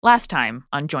Last time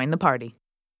on Join the Party.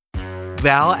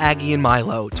 Val, Aggie, and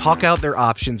Milo talk out their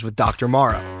options with Dr.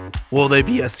 Morrow. Will they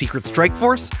be a secret strike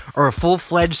force or a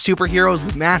full-fledged superheroes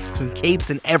with masks and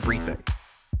capes and everything?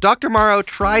 Dr. Morrow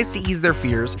tries to ease their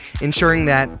fears, ensuring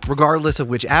that, regardless of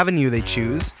which avenue they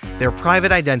choose, their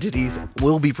private identities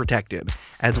will be protected,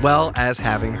 as well as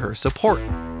having her support.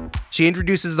 She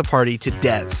introduces the party to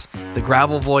Dez, the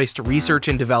gravel-voiced research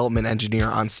and development engineer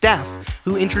on staff,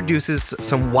 who introduces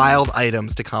some wild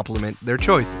items to complement their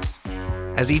choices.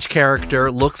 As each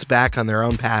character looks back on their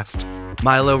own past,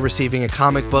 Milo receiving a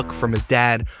comic book from his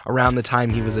dad around the time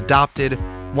he was adopted,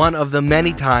 one of the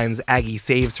many times Aggie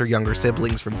saves her younger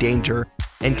siblings from danger,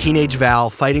 and teenage Val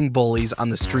fighting bullies on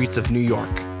the streets of New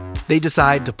York. They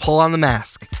decide to pull on the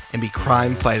mask and be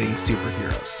crime-fighting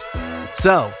superheroes.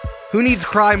 So, who needs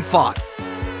crime fought?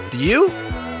 Do you?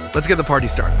 Let's get the party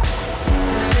started.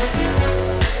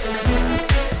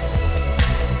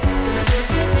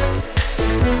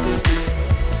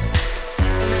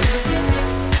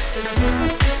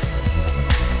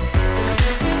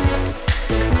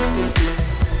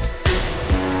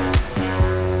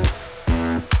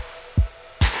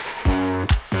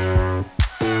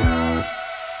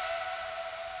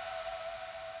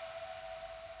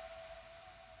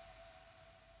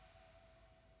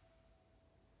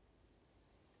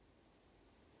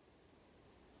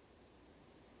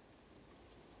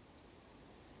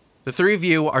 The three of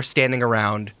you are standing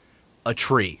around a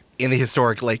tree in the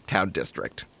historic Lake Town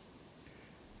district.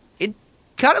 It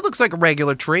kind of looks like a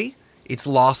regular tree. It's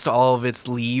lost all of its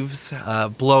leaves,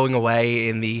 blowing away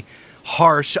in the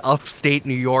harsh upstate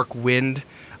New York wind.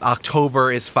 October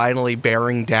is finally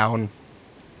bearing down,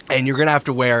 and you're going to have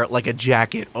to wear like a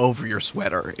jacket over your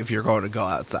sweater if you're going to go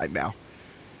outside now.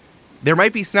 There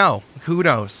might be snow. Who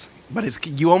knows? But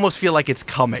you almost feel like it's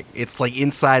coming. It's like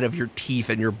inside of your teeth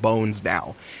and your bones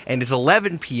now. And it's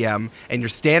 11 p.m. and you're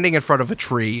standing in front of a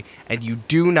tree and you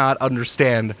do not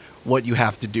understand what you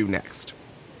have to do next.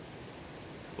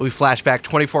 We flash back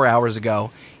 24 hours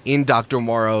ago in Dr.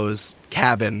 Morrow's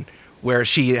cabin where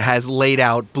she has laid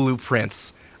out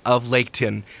blueprints of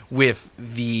Laketon with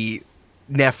the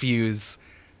nephew's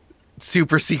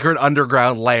super secret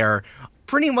underground lair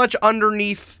pretty much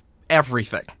underneath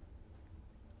everything.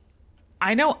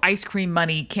 I know ice cream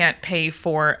money can't pay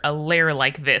for a lair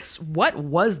like this. What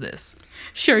was this?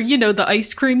 Sure, you know, the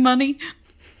ice cream money.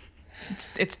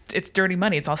 It's dirty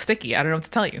money. It's all sticky. I don't know what to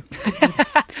tell you.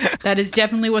 That is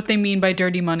definitely what they mean by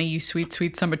dirty money, you sweet,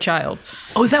 sweet summer child.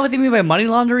 Oh, is that what they mean by money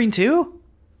laundering too?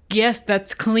 Yes,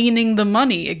 that's cleaning the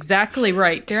money. Exactly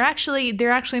right. They're actually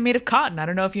made of cotton. I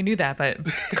don't know if you knew that, but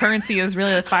currency is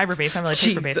really fiber-based, not really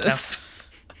paper-based. So.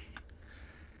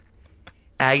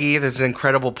 Aggie, that's an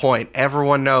incredible point.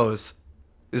 Everyone knows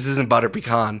this isn't butter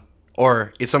pecan,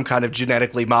 or it's some kind of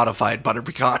genetically modified butter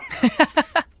pecan.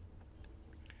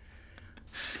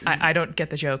 I don't get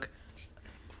the joke.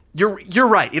 You're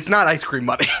right. It's not ice cream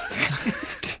money.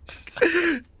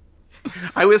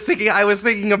 I was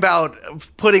thinking about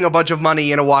putting a bunch of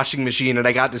money in a washing machine and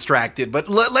I got distracted, but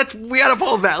we gotta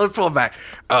pull that. Let's pull it back.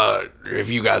 If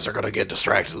you guys are gonna get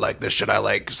distracted like this, should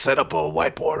I set up a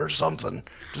whiteboard or something?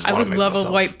 I would love a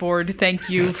whiteboard. Thank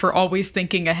you for always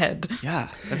thinking ahead. Yeah,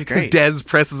 that'd be great. Dez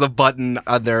presses a button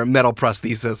on their metal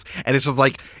prosthesis and it's just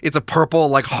it's a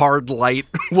purple, hard light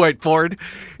whiteboard.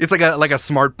 It's like a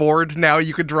smart board now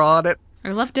you could draw on it.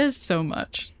 I love Dez so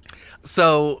much.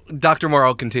 So, Dr.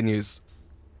 Morrow continues.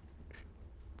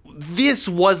 This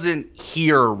wasn't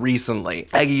here recently.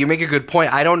 Aggie, you make a good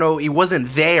point. I don't know. It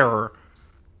wasn't there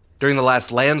during the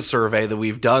last land survey that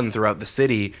we've done throughout the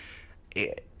city.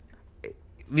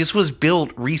 This was built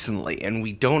recently, and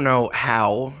we don't know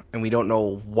how, and we don't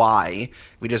know why.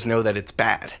 We just know that it's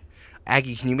bad.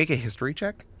 Aggie, can you make a history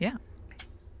check? Yeah.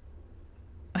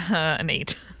 An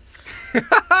 8.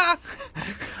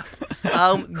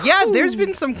 Yeah, there's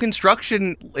been some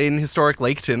construction in historic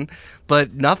Laketon,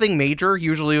 but nothing major.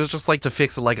 Usually it was just to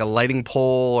fix a lighting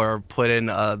pole or put in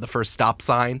the first stop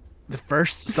sign. The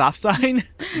first stop sign?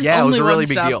 Yeah, it was a really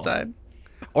big deal. Sign.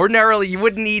 Ordinarily, you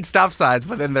wouldn't need stop signs,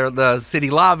 but then the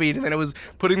city lobbied, and then it was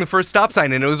putting the first stop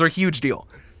sign in. It was a huge deal.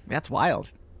 That's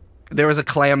wild. There was a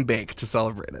clam bake to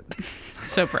celebrate it.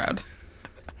 So proud.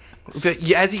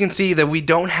 But as you can see, that we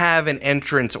don't have an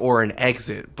entrance or an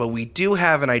exit, but we do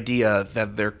have an idea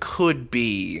that there could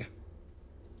be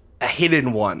a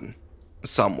hidden one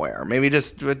somewhere. Maybe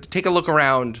just take a look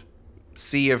around,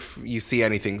 see if you see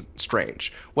anything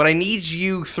strange. What I need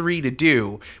you three to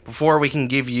do before we can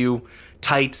give you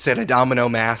tights and a domino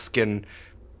mask and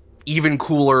even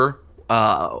cooler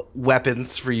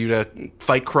weapons for you to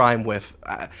fight crime with,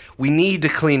 we need to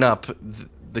clean up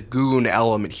the goon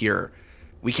element here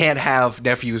We can't have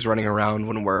nephews running around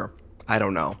when we're, I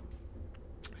don't know,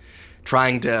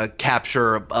 trying to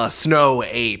capture a snow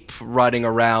ape running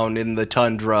around in the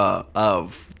tundra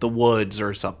of the woods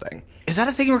or something. Is that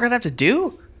a thing we're gonna have to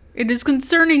do? It is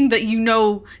concerning that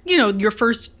your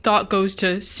first thought goes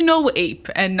to snow ape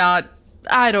and not,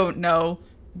 I don't know,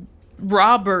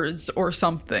 robbers or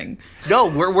something. No,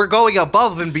 we're going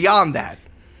above and beyond that.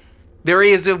 There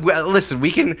is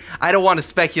listen, I don't want to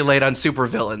speculate on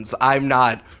supervillains. I'm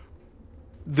not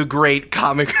the great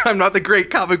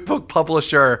comic book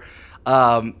publisher.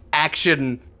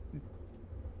 Action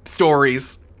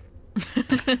stories.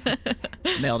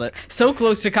 Nailed it. So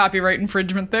close to copyright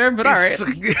infringement there, but all right.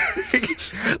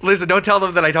 Listen, don't tell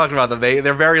them that I talked about them.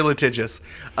 They're very litigious.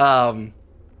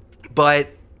 But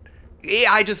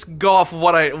I just go off of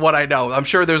what I know. I'm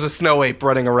sure there's a snow ape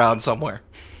running around somewhere.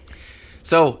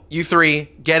 So you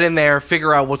three get in there,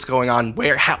 figure out what's going on,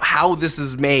 how this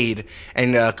is made,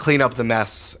 and clean up the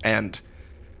mess. And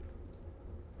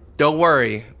don't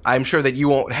worry, I'm sure that you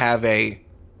won't have a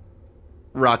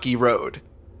rocky road.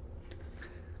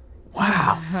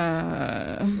 Wow.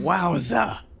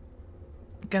 Wowza.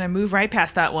 Gonna move right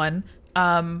past that one.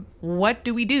 What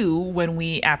do we do when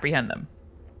we apprehend them?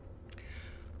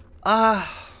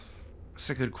 That's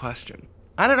a good question.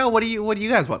 I don't know. What do you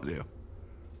guys want to do?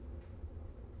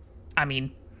 I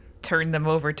mean, turn them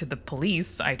over to the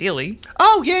police, ideally.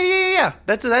 Oh, yeah.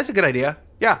 That's a good idea.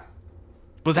 Yeah.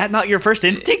 Was that not your first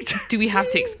instinct? Do we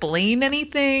have to explain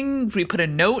anything? Do we put a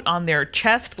note on their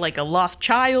chest like a lost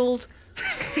child?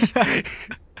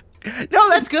 No,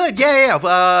 that's good. Yeah.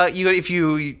 If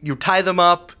you tie them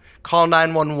up, call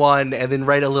 911, and then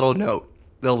write a little note.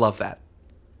 They'll love that.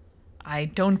 I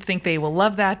don't think they will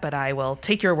love that, but I will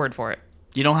take your word for it.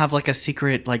 You don't have like a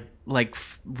secret like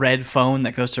red phone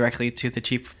that goes directly to the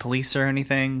chief of police or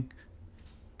anything?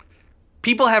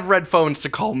 People have red phones to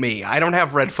call me. I don't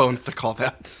have red phones to call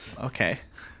them. Okay.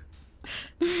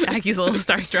 Aggie's a little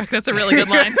starstruck. That's a really good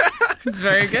line. It's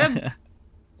very good.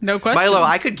 No question. Milo,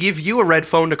 I could give you a red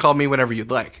phone to call me whenever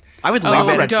you'd like. I would love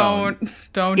a red don't phone.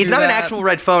 Don't It's do not that. an actual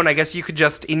red phone. I guess you could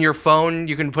just, in your phone,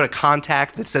 you can put a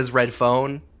contact that says red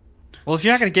phone. Well, if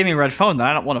you're not going to give me a red phone, then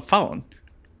I don't want a phone.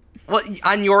 Well,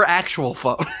 on your actual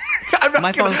phone. I'm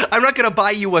not gonna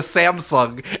buy you a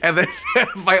Samsung and then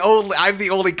I'm the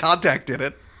only contact in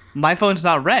it. My phone's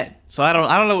not red, so I don't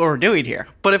know what we're doing here.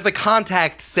 But if the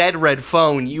contact said red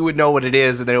phone, you would know what it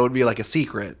is, and then it would be like a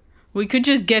secret. We could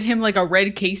just get him like a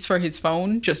red case for his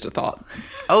phone. Just a thought.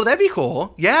 Oh, that'd be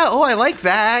cool. Yeah. Oh, I like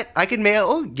that. I could mail.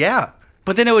 Oh, yeah.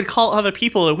 But then it would call other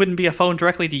people. It wouldn't be a phone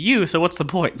directly to you. So what's the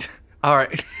point? All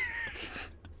right.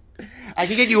 I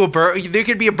can get you a burr. There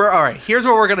could be a burr. All right, here's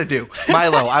what we're going to do.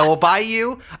 Milo, I will buy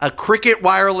you a Cricket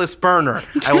wireless burner.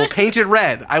 I will paint it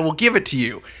red. I will give it to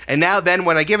you. And then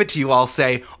when I give it to you, I'll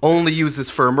say, only use this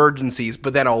for emergencies,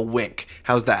 but then I'll wink.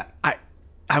 How's that?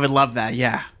 I would love that.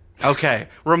 Yeah. Okay.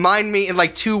 Remind me in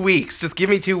like 2 weeks. Just give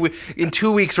me in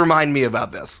 2 weeks, remind me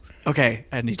about this. Okay.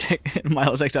 And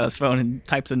Milo takes out his phone and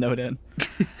types a note in.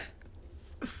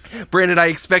 Brandon, I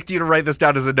expect you to write this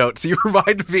down as a note, so you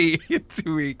remind me in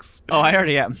 2 weeks. Oh, I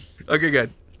already am. Okay,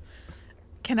 good.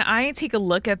 Can I take a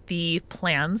look at the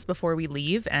plans before we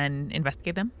leave and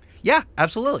investigate them? Yeah,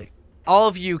 absolutely. All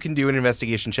of you can do an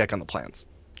investigation check on the plans.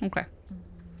 Okay.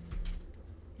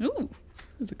 Ooh,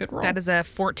 that's a good roll. That is a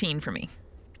 14 for me.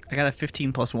 I got a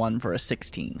 15 plus 1 for a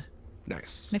 16.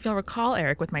 Nice. And if you'll recall,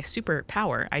 Eric, with my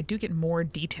superpower, I do get more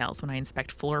details when I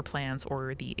inspect floor plans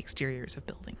or the exteriors of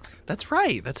buildings. That's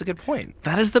right. That's a good point.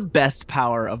 That is the best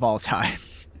power of all time.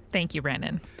 Thank you,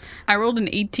 Brandon. I rolled an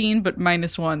 18, but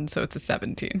 -1, so it's a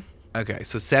 17. Okay,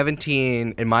 so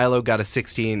 17, and Milo got a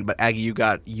 16, but Aggie, you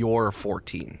got your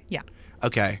 14. Yeah.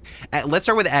 Okay. Let's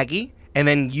start with Aggie, and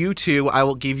then you two, I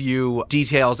will give you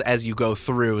details as you go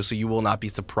through, so you will not be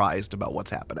surprised about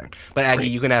what's happening. But Aggie,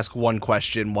 you can ask one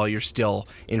question while you're still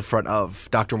in front of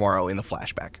Dr. Morrow in the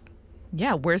flashback.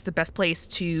 Yeah, where's the best place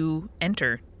to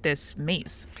enter this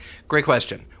maze? Great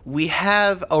question. We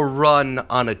have a run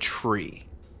on a tree.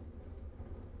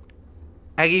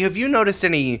 Aggie, have you noticed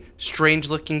any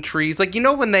strange-looking trees? Like, you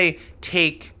know when they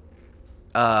take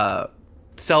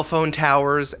cell phone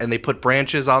towers and they put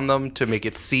branches on them to make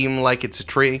it seem like it's a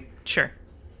tree? Sure.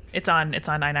 It's on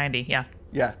I-90, yeah.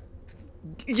 Yeah.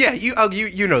 Yeah,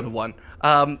 you know the one.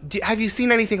 Have you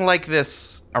seen anything like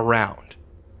this around?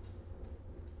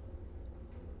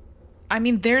 I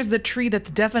mean, there's the tree that's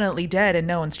definitely dead and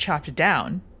no one's chopped it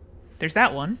down. There's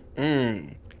that one.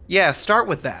 Yeah, start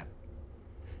with that.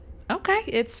 Okay,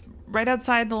 it's right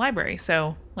outside the library,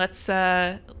 so let's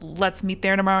meet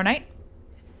there tomorrow night.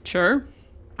 Sure.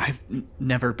 I've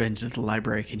never been to the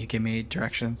library. Can you give me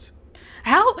directions?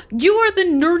 How? You are the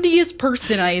nerdiest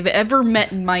person I have ever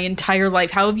met in my entire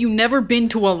life. How have you never been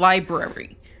to a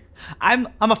library? I'm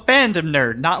a fandom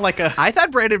nerd, not like a. I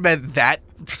thought Brandon meant that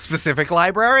specific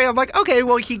library. I'm like, okay,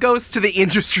 well, he goes to the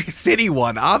Industry City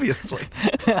one, obviously.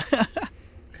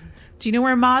 Do you know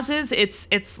where Maz is?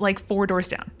 It's like 4 doors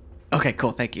down. Okay,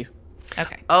 cool. Thank you.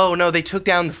 Okay. Oh no, they took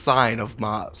down the sign of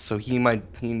Maz, so he might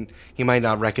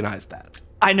not recognize that.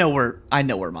 I know where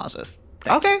Maz is.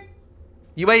 Okay.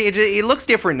 You might. It looks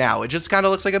different now. It just kind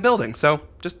of looks like a building. So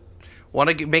just want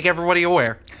to make everybody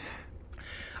aware.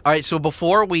 All right. So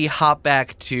before we hop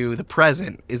back to the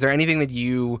present, is there anything that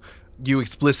you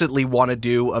explicitly want to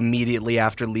do immediately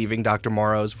after leaving Dr.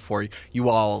 Morrow's before you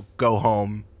all go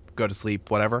home, go to sleep,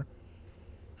 whatever?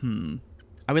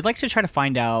 I would like to try to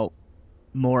find out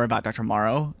more about Dr.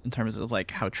 Morrow in terms of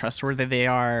like how trustworthy they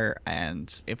are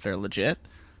and if they're legit.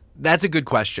 That's a good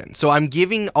question. So I'm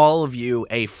giving all of you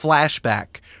a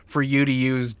flashback for you to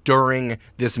use during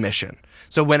this mission.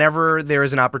 So whenever there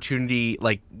is an opportunity,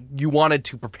 like you wanted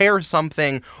to prepare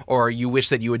something or you wish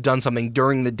that you had done something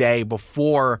during the day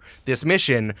before this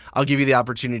mission, I'll give you the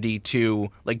opportunity to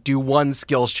like do one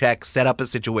skills check, set up a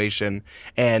situation,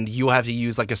 and you'll have to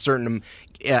use like a certain,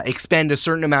 expend a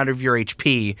certain amount of your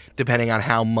HP depending on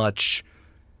how much,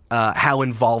 how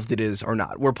involved it is or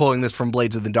not. We're pulling this from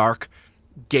Blades of the Dark.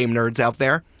 Game nerds out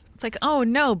there. It's like, oh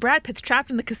no, Brad Pitt's trapped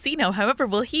in the casino. However,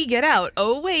 will he get out?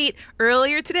 Oh wait,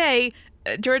 earlier today,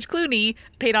 George Clooney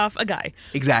paid off a guy.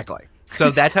 Exactly.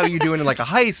 So that's how you do it in like a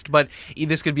heist, but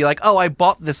this could be like, oh, I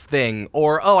bought this thing,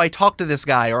 or oh, I talked to this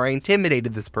guy, or I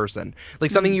intimidated this person. Like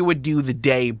something you would do the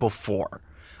day before.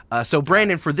 So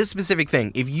Brandon, for this specific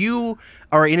thing, if you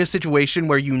are in a situation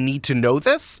where you need to know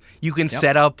this, you can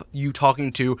set up you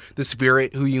talking to the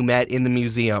spirit who you met in the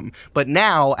museum. But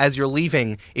now, as you're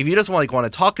leaving, if you just want to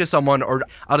talk to someone, or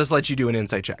I'll just let you do an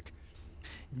insight check.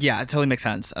 Yeah, it totally makes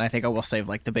sense. And I think I will save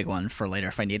like the big one for later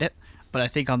if I need it. But I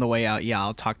think on the way out, yeah,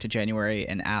 I'll talk to January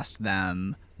and ask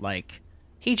them like,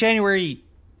 hey, January,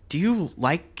 do you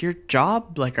like your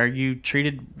job? Like, are you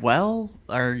treated well?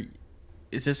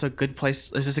 Is this a good place?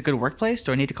 Is this a good workplace?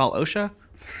 Do I need to call OSHA?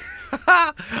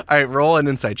 All right, roll an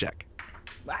insight check.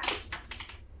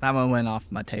 That one went off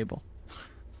my table.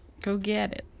 Go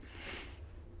get it.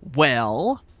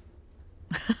 Well,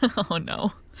 Oh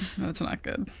no. That's not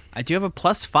good. I do have a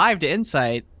 +5 to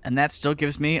insight, and that still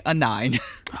gives me a 9.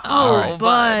 Oh, right.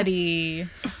 buddy.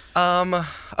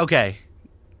 Okay.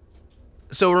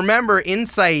 So remember,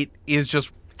 insight is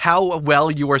just how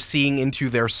well you are seeing into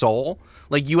their soul.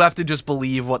 Like you have to just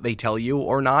believe what they tell you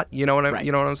or not. You know what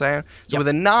I'm saying? So with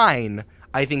a 9,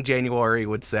 I think January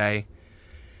would say,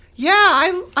 "Yeah,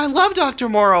 I love Dr.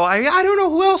 Morrow. I don't know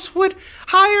who else would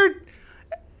hire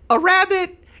a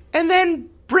rabbit and then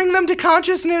bring them to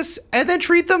consciousness and then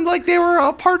treat them like they were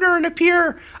a partner and a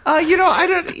peer.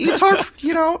 It's hard,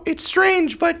 it's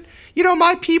strange, but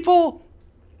my people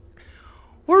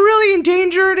we're really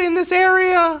endangered in this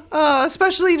area,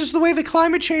 especially just the way the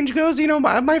climate change goes.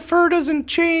 My fur doesn't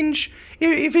change.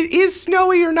 If it is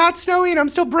snowy or not snowy and I'm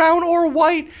still brown or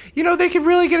white, they could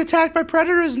really get attacked by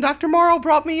predators. And Dr. Morrow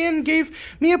brought me in and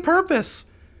gave me a purpose.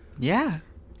 Yeah.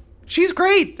 She's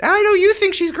great. And I know you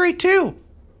think she's great too.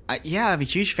 Yeah, I'm a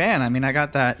huge fan. I mean, I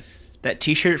got that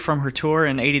T-shirt from her tour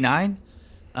in '89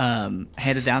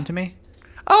 handed down to me.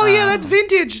 Oh yeah, that's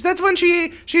vintage. That's when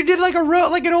she did like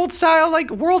an old style like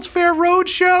World's Fair road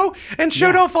show and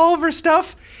showed off all of her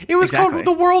stuff. It was called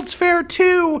the World's Fair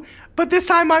 2, but this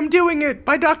time I'm doing it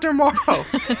by Dr. Morrow.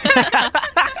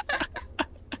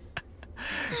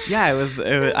 Yeah, it was.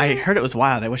 I heard it was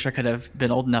wild. I wish I could have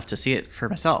been old enough to see it for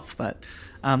myself, but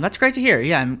that's great to hear.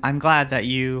 Yeah, I'm glad that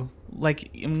you like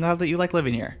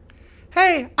living here.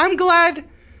 Hey, I'm glad.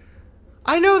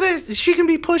 I know that she can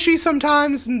be pushy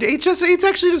sometimes, and it's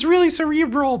actually just really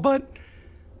cerebral, but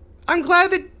I'm glad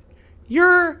that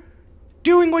you're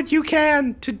doing what you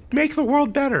can to make the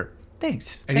world better.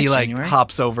 Thanks. And he January.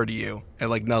 Hops over to you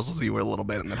and nuzzles you a little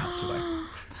bit and then hops away.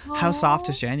 How soft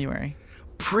is January?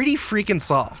 Pretty freaking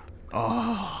soft.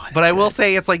 Oh. But I will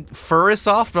say it's fur is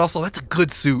soft, but also that's a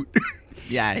good suit.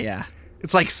 Yeah.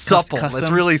 It's supple. Custom?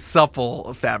 It's really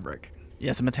supple fabric.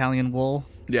 Yeah, some Italian wool.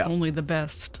 Yeah. Only the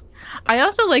best. I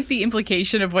also like the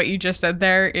implication of what you just said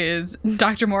there is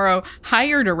Dr. Morrow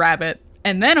hired a rabbit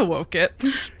and then awoke it.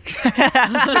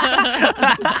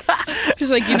 She's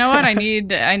like, you know what? I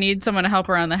need someone to help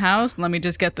around the house. Let me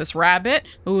just get this rabbit.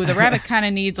 Ooh, the rabbit kind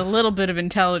of needs a little bit of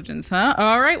intelligence, huh?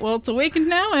 All right, well, it's awakened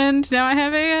now, and now I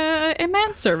have a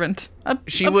manservant, a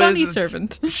bunny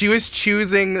servant. She was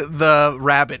choosing the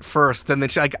rabbit first, and then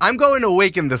she's like, I'm going to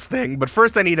awaken this thing, but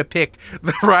first I need to pick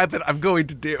the rabbit I'm going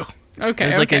to do. Okay.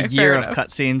 There's like okay, a year fair of enough.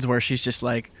 cutscenes where she's just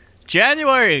like,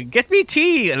 January, get me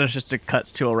tea, and it's just a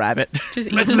cuts to a rabbit. Just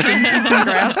eat some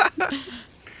grass.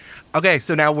 Okay,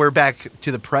 so now we're back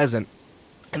to the present,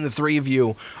 and the three of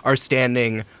you are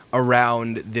standing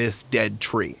around this dead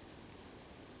tree.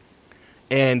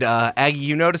 And Aggie,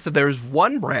 you notice that there's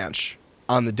one branch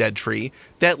on the dead tree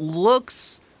that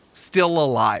looks still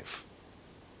alive.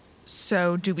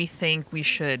 So, do we think we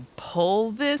should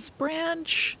pull this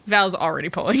branch? Val's already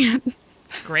pulling it.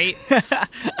 Great. All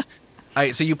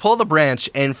right, so you pull the branch,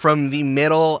 and from the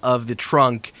middle of the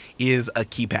trunk is a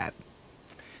keypad.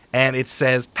 And it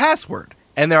says password.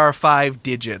 And there are 5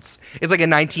 digits. It's like a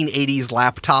 1980s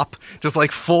laptop, just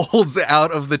like folds out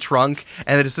of the trunk.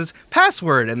 And then it says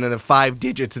password. And then the 5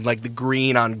 digits in like the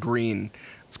green on green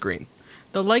screen.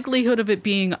 The likelihood of it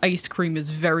being ice cream is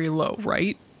very low,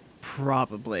 right?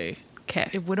 Probably. Okay.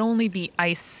 It would only be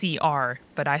ICR,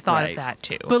 but I thought Right. of that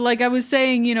too. But like I was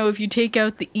saying, if you take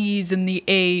out the E's and the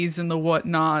A's and the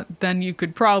whatnot, then you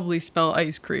could probably spell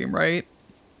ice cream, right?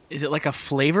 Is it like a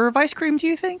flavor of ice cream, do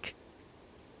you think?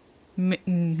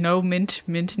 No, mint.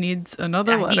 Mint needs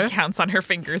another Aggie letter. counts on her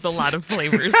fingers a lot of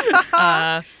flavors.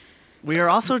 We are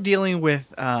also dealing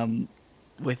with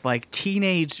like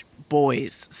teenage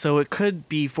boys, so it could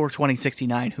be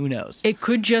 42069, who knows? It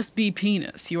could just be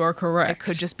penis. You are correct. It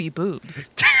could just be boobs.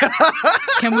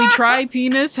 Can we try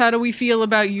penis? How do we feel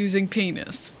about using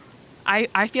penis?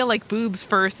 I feel like boobs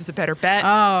first is a better bet.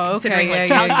 Oh, okay. Considering Yeah, like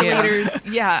yeah, yeah. calculators.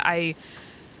 Yeah,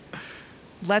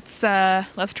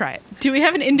 let's try it. Do we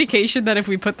have an indication that if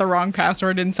we put the wrong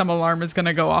password in, some alarm is going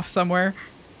to go off somewhere?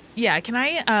 Yeah, can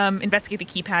I investigate the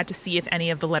keypad to see if any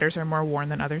of the letters are more worn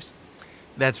than others?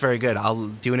 That's very good. I'll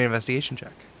do an investigation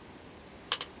check.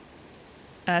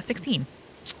 16.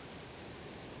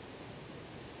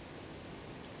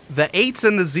 The 8s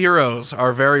and the 0s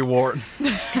are very worn.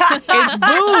 It's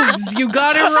boobs. You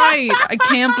got it right. I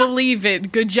can't believe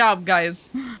it. Good job, guys.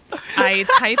 I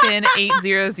type in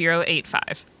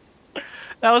 80085.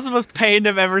 That was the most pained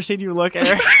I've ever seen you look,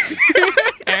 Eric.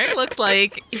 Eric looks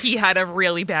like he had a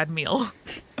really bad meal.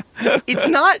 It's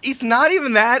not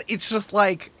even that. It's just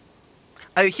like,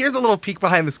 here's a little peek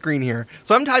behind the screen here.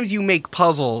 Sometimes you make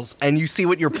puzzles and you see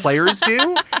what your players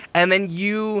do, and then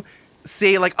you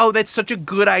say like, oh, that's such a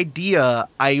good idea.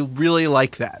 I really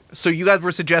like that. So you guys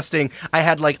were suggesting I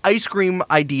had like ice cream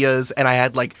ideas and I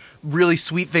had like really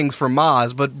sweet things for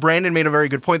Maz, but Brandon made a very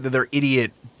good point that they're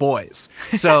idiot boys.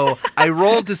 So I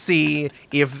rolled to see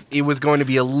if it was going to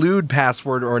be a lewd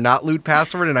password or not lewd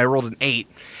password, and I rolled an 8.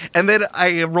 And then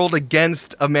I rolled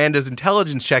against Amanda's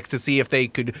intelligence check to see if they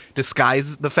could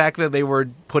disguise the fact that they were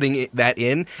putting that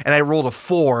in, and I rolled a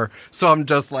 4. So I'm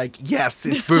just like, yes,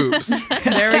 it's boobs.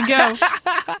 There we go.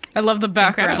 I love the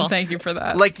background. Incredible. Thank you for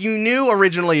that. Like, you knew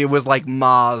originally it was like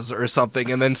Maz or something,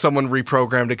 and then someone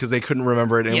reprogrammed it because they couldn't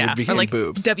remember it, and Yeah, it or became like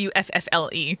boobs.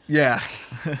 WFFLE. Yeah.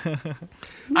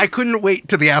 I couldn't wait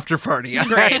to the after party. I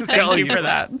Great. had to tell Thank you for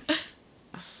that.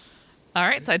 All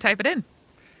right, so I type it in.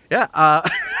 Yeah.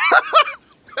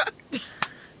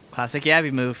 Classic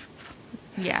Yabby move.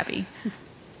 Yabby.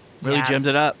 Really Yes. gemmed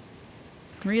it up.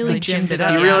 Really gymmed it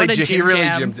up. He Yeah, really, What a he gym really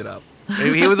jam. gymmed it up.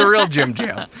 He was a real gym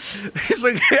jam. He's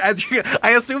like,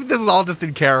 I assume this is all just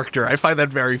in character. I find that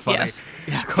very funny. Yes.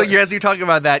 Yeah, So as you're talking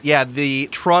about that, yeah, the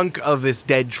trunk of this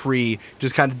dead tree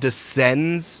just kind of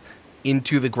descends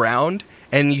into the ground,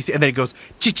 and you see, and then it goes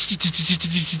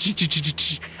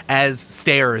as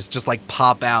stairs just like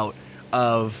pop out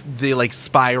of the like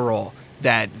spiral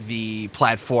that the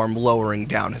platform lowering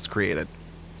down has created.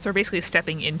 So we're basically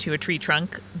stepping into a tree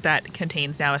trunk that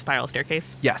contains now a spiral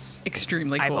staircase. Yes.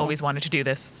 Extremely cool. I've always wanted to do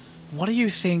this. What do you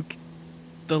think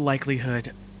the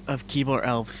likelihood of Keebler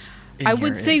elves in I here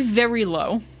would say is? very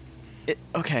low.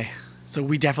 Okay, so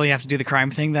we definitely have to do the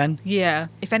crime thing then? Yeah.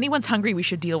 If anyone's hungry, we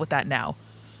should deal with that now.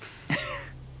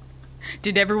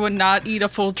 Did everyone not eat a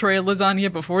full tray of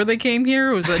lasagna before they came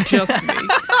here, or was that just me?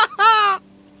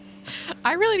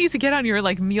 I really need to get on your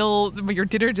like meal, your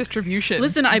dinner distribution.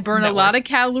 Listen, I burn a network. lot of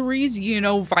calories,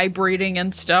 vibrating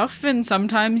and stuff, and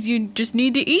sometimes you just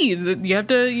need to eat. You have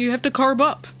to carb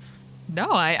up.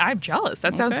 No, I'm jealous.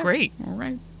 That sounds Okay. great. All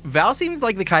right. Val seems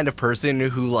like the kind of person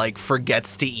who like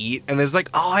forgets to eat and is like,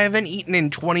 oh, I haven't eaten in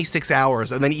 26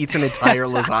 hours, and then eats an entire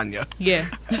lasagna. Yeah.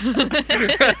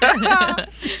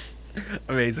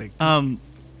 Amazing.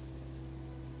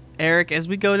 Eric, as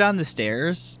we go down the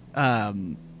stairs,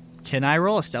 can I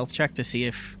roll a stealth check to see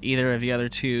if either of the other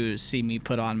two see me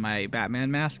put on my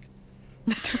Batman mask?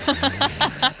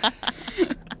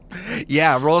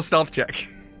 Yeah, roll a stealth check.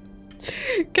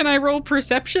 Can I roll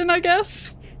perception, I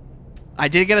guess? I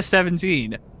did get a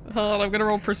 17. Hold on, I'm gonna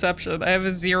roll perception. I have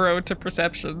a 0 to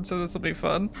perception, so this will be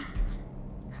fun.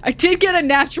 I did get a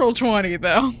natural 20,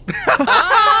 though.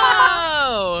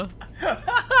 Oh!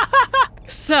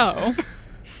 So,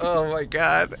 Oh my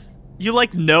god. You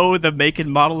like know the make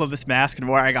and model of this mask and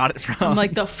where I got it from. I'm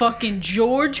like, the fucking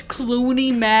George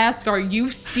Clooney mask. Are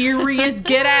you serious?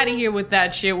 Get out of here with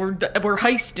that shit. We're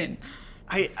heisting.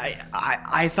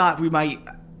 I thought we might.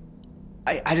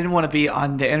 I didn't want to be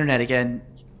on the internet again.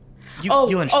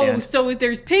 You understand? So if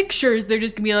there's pictures, they're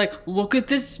just gonna be like, look at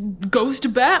this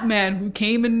ghost Batman who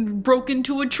came and broke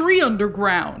into a tree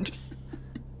underground.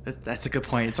 That's a good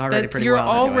point. It's already pretty You're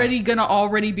wild. already Anyway. gonna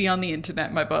already be on the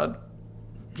internet, my bud.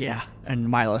 Yeah. And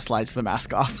Milo slides the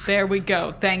mask off. There we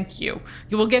go. Thank you.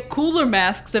 You will get cooler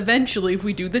masks eventually if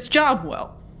we do this job well. I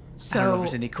don't know if So,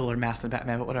 there's any cooler mask than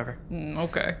Batman, but whatever.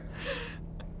 Okay.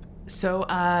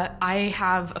 I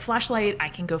have a flashlight. I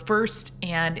can go first,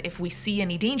 and if we see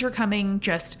any danger coming,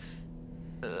 just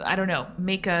I don't know,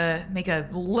 make a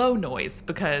low noise,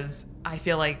 because I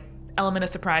feel like element of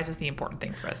surprise is the important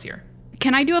thing for us here.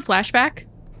 Can I do a flashback?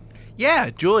 Yeah,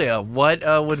 Julia, what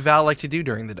would Val like to do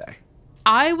during the day?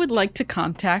 I would like to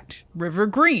contact River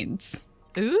Greens.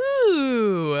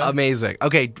 Ooh. Amazing.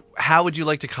 Okay, how would you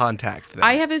like to contact them?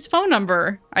 I have his phone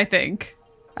number, I think.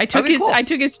 I took Okay, cool. I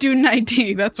took his student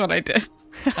ID. That's what I did.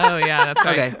 Oh yeah, that's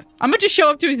right. Okay. I'm gonna just show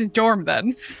up to his dorm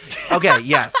then. Okay,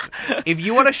 yes. If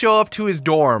you want to show up to his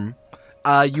dorm,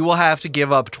 you will have to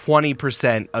give up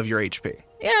 20% of your HP.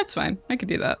 Yeah, it's fine. I could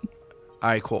do that. All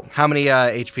right, cool. How many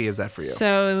HP is that for you?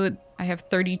 So I have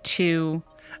 32.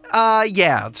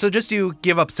 Yeah. So just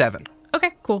give up 7.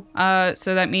 Okay, cool.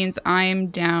 So that means I'm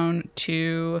down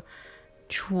to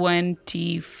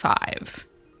 25.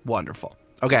 Wonderful.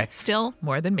 Okay. Still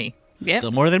more than me. Yep.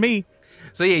 Still more than me.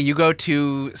 So yeah, you go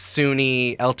to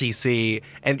SUNY LTC,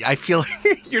 and I feel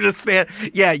like you're just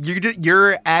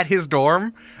you're at his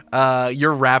dorm.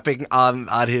 You're rapping on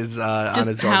his on Just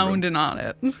his dorm room. pounding on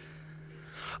it.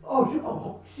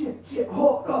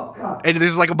 And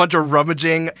there's like a bunch of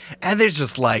rummaging, and there's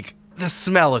just like the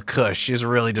smell of Kush is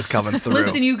really just coming through.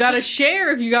 Listen, you gotta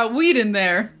share if you got weed in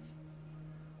there.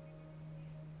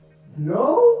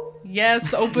 No?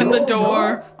 Yes, open the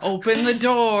door. Open the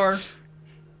door.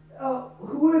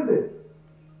 Who is it?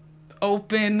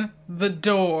 Open the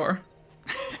door.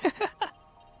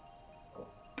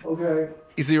 Okay.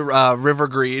 You see, River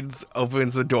Greens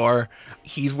opens the door.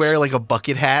 He's wearing like a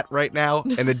bucket hat right now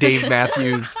and a Dave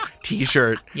Matthews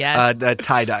T-shirt. Yes.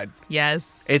 Tie-dyed.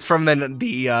 Yes. It's from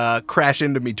the Crash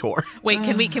Into Me tour. Wait,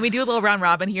 can we do a little round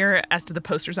robin here as to the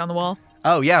posters on the wall?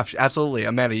 Oh yeah, absolutely.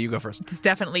 Amanda, you go first. It's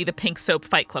definitely the Pink Soap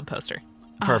Fight Club poster.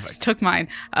 Perfect. Just took mine.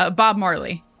 Bob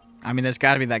Marley. I mean, there's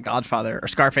got to be that Godfather or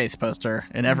Scarface poster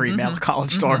in every male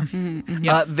college dorm.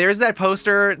 There's that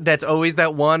poster that's always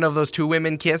that one of those two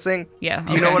women kissing. Yeah.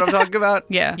 Do you know what I'm talking about?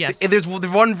 Yeah. Yes. There's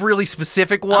one really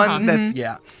specific one that's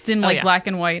yeah, It's in like yeah. black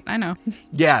and white. I know.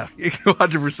 yeah,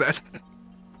 100%.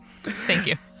 Thank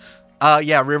you.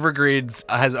 Yeah, River Greens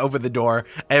has opened the door,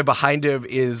 and behind him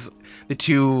is the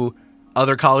two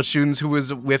other college students who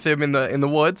was with him in the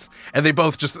woods, and they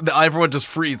both everyone just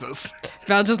freezes.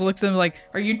 Val just looks at him like,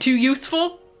 are you too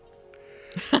useful?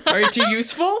 Are you too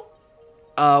useful?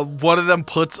 One of them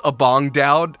puts a bong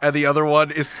down, and the other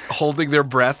one is holding their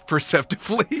breath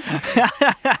perceptively.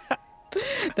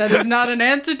 That is not an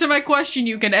answer to my question.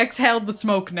 You can exhale the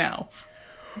smoke now.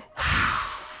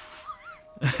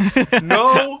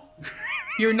 No.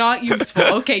 You're not useful.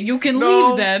 Okay, you can No.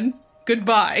 leave then.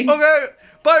 Goodbye. Okay.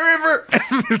 Bye, River.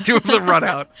 And the two of them run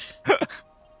out.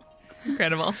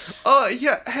 Incredible.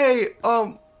 Yeah. Hey,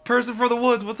 person for the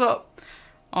woods. What's up?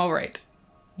 All right.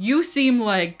 You seem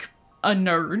like a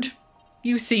nerd.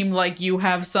 You seem like you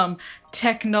have some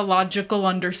technological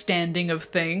understanding of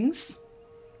things.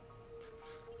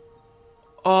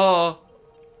 Yeah.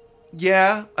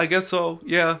 I guess so.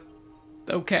 Yeah.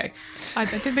 Okay. I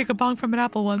did make a bong from an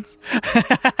apple once.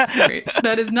 Great.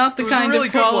 That is not the was a kind really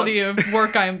of good quality of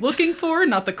work I am looking for,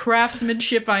 not the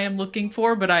craftsmanship I am looking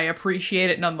for, but I appreciate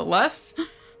it nonetheless.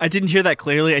 I didn't hear that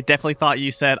clearly. I definitely thought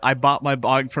you said, I bought my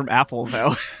bong from Apple,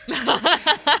 though.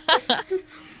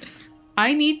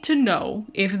 I need to know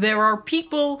if there are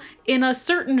people in a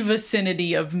certain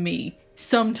vicinity of me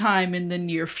sometime in the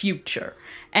near future.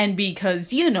 And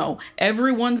because,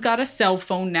 everyone's got a cell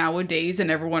phone nowadays and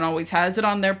everyone always has it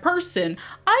on their person,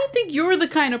 I think you're the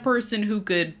kind of person who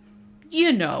could,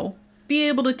 be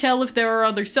able to tell if there are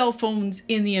other cell phones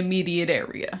in the immediate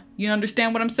area. You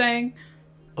understand what I'm saying?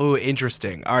 Oh,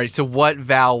 interesting. All right. So what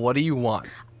do you want?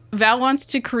 Val wants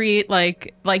to create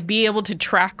like be able to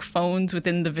track phones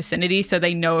within the vicinity so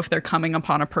they know if they're coming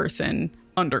upon a person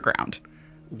underground.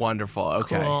 Wonderful.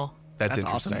 Okay. Cool. That's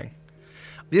awesome. interesting.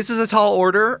 This is a tall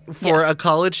order for Yes. a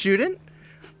college student.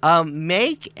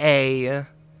 Make a...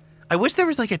 I wish there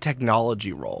was like a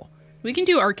technology roll. We can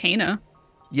do Arcana.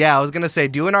 Yeah, I was going to say,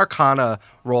 do an Arcana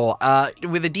roll.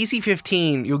 With a DC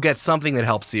 15, you'll get something that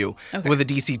helps you. Okay. With a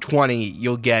DC 20,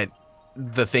 you'll get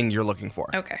the thing you're looking for.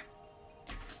 Okay.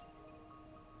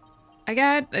 I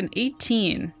got an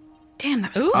 18. Damn,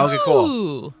 that was Ooh. close. Okay,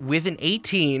 cool. With an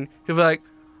 18, he'll be like,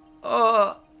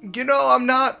 I'm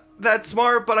not that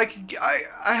smart, but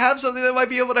I have something that might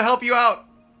be able to help you out.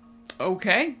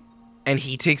 Okay. And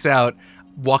he takes out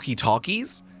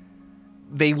walkie-talkies.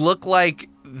 They look like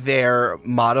they're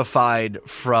modified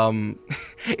from...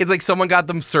 It's like someone got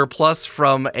them surplus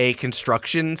from a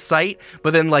construction site,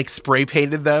 but then like spray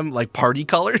painted them like party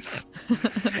colors.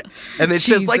 And it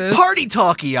says like Jesus. party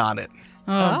talkie on it.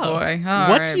 Oh, boy. All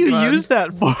What right, do you bud. use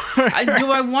that for?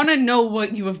 Do I want to know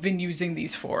what you have been using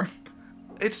these for?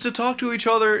 It's to talk to each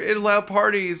other in loud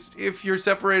parties. If you're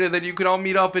separated, then you can all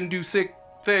meet up and do sick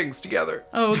things together.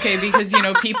 Oh, okay, because,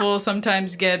 people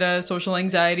sometimes get social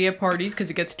anxiety at parties because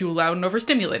it gets too loud and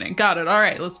overstimulating. Got it. All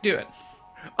right, let's do it.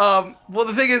 Well,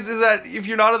 the thing is that if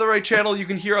you're not on the right channel, you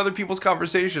can hear other people's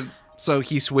conversations. So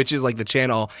he switches like the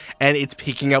channel, and it's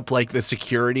picking up like the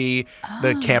security,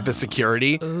 the campus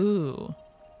security, Ooh.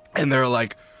 and they're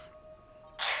like,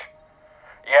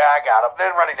 Yeah, I got him.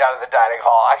 Then running down to the dining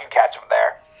hall. I can catch him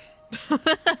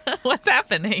there. What's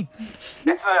happening? It's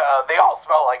they all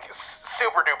smell like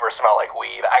super duper smell like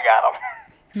weed. I got him.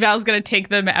 Val's gonna take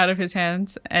them out of his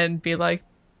hands and be like,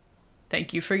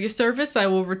 "Thank you for your service. I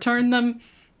will return them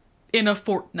in a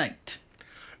fortnight."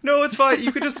 "No, it's fine.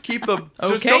 You can just keep them.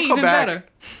 Just Okay, don't come even back." better.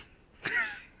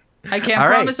 I can't All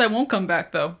right. promise I won't come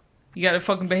back though. You gotta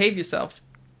fucking behave yourself.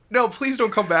 No, please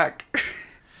don't come back.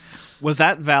 Was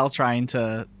that Val trying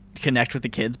to connect with the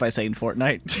kids by saying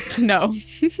Fortnite? No,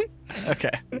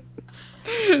 Okay.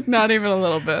 not even a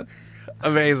little bit.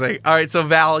 Amazing. All right, so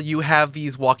Val, you have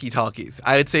these walkie-talkies.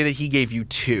 I would say that he gave you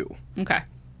 2. Okay.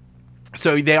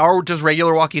 So they are just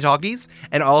regular walkie-talkies,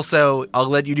 and also I'll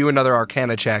let you do another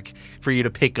Arcana check for you to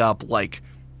pick up like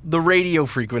the radio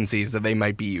frequencies that they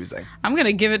might be using. I'm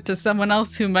gonna give it to someone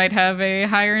else who might have a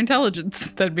higher intelligence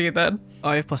than me then. Oh,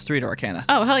 I have +3 to Arcana.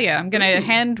 Oh, hell yeah. I'm gonna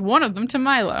hand one of them to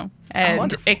Milo and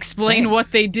wonderful. explain Thanks. what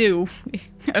they do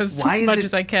as Why is much it-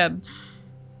 as I can.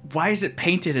 Why is it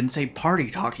painted and say party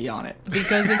talkie on it?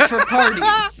 Because it's for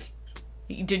parties.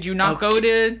 Did you not go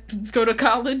to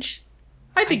college?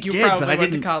 I think you did, but probably I went to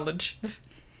didn't- college.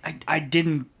 I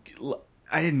didn't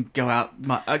go out.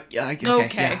 Okay.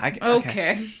 Okay. Yeah,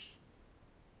 okay.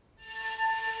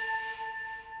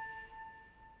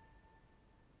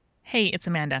 Hey, it's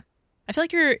Amanda. I feel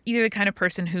like you're either the kind of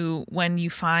person who, when you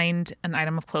find an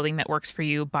item of clothing that works for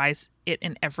you, buys it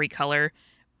in every color,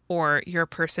 or you're a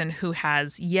person who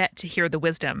has yet to hear the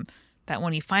wisdom that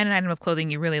when you find an item of clothing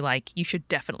you really like, you should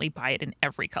definitely buy it in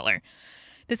every color.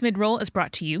 This mid-roll is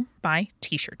brought to you by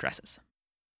T-shirt dresses.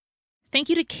 Thank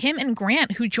you to Kim and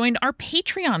Grant, who joined our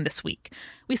Patreon this week.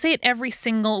 We say it every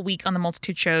single week on the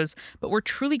Multitude shows, but we're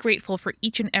truly grateful for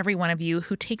each and every one of you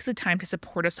who takes the time to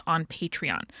support us on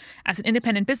Patreon. As an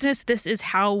independent business, this is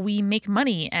how we make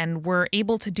money, and we're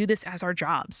able to do this as our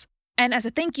jobs. And as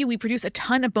a thank you, we produce a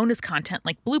ton of bonus content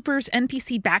like bloopers,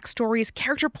 NPC backstories,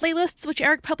 character playlists, which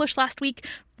Eric published last week,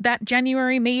 that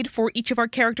January made for each of our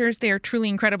characters. They are truly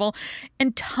incredible.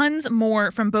 And tons more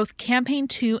from both Campaign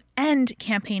 2 and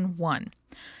Campaign 1.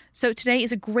 So today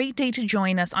is a great day to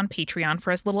join us on Patreon for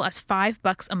as little as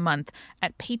 $5 a month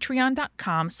at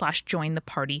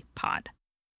patreon.com/jointhepartypod.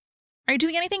 Are you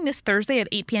doing anything this Thursday at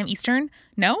 8 p.m. Eastern?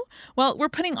 No? Well, we're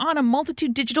putting on a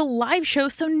Multitude Digital live show,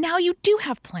 so now you do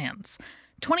have plans.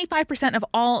 25% of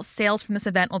all sales from this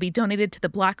event will be donated to the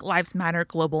Black Lives Matter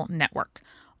Global Network.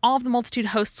 All of the Multitude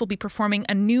hosts will be performing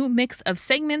a new mix of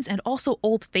segments and also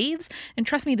old faves, and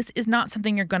trust me, this is not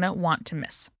something you're going to want to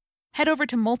miss. Head over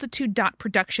to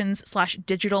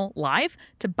multitude.productions/digital live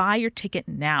to buy your ticket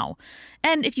now.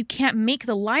 And if you can't make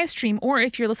the live stream, or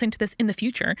if you're listening to this in the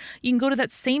future, you can go to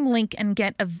that same link and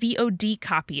get a VOD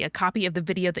copy, a copy of the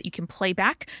video that you can play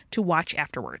back to watch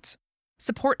afterwards.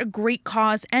 Support a great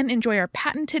cause and enjoy our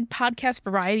patented podcast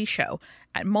variety show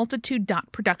at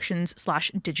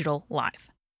multitude.productions/digital live.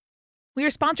 We are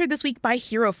sponsored this week by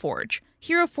Hero Forge.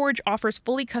 Hero Forge offers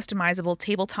fully customizable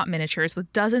tabletop miniatures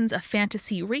with dozens of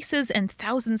fantasy races and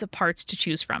thousands of parts to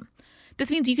choose from.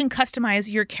 This means you can customize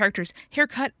your character's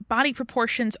haircut, body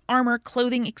proportions, armor,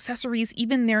 clothing, accessories,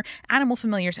 even their animal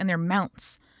familiars and their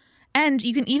mounts. And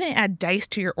you can even add dice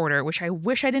to your order, which I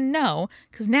wish I didn't know,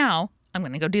 because now I'm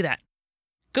going to go do that.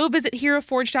 Go visit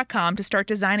HeroForge.com to start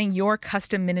designing your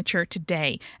custom miniature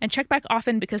today, and check back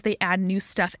often because they add new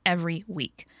stuff every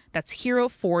week. That's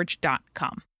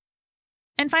HeroForge.com.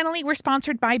 And finally, we're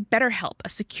sponsored by BetterHelp, a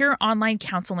secure online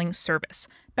counseling service.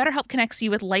 BetterHelp connects you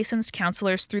with licensed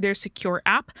counselors through their secure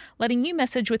app, letting you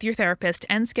message with your therapist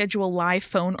and schedule live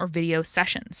phone or video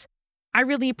sessions. I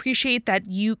really appreciate that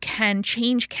you can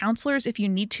change counselors if you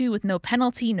need to with no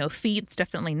penalty, no fee. It's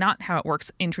definitely not how it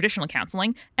works in traditional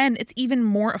counseling, and it's even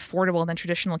more affordable than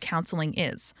traditional counseling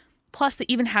is. Plus, they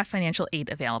even have financial aid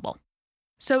available.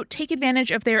 So take advantage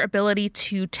of their ability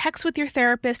to text with your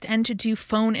therapist and to do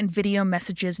phone and video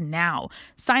messages now.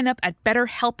 Sign up at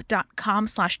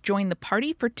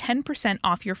betterhelp.com/jointheparty for 10%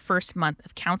 off your first month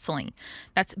of counseling.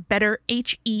 That's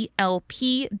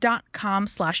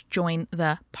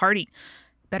betterhelp.com/jointheparty.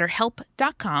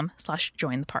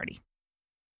 betterhelp.com/jointheparty.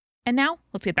 And now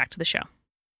let's get back to the show.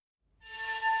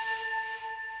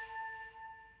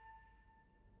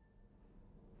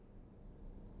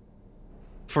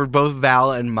 For both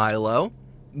Val and Milo,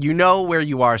 you know where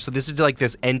you are. So this is like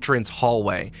this entrance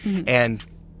hallway. And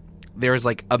there's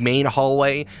like a main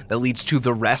hallway that leads to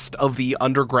the rest of the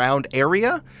underground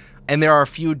area. And there are a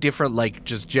few different like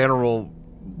just general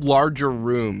larger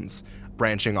rooms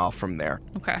branching off from there.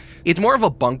 Okay. It's more of a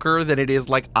bunker than it is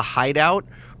like a hideout.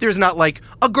 There's not like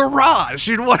a garage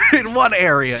in one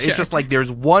area. It's just like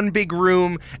there's one big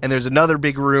room and there's another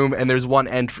big room and there's one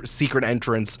secret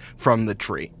entrance from the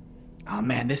tree. Oh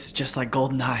man, this is just like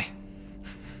GoldenEye.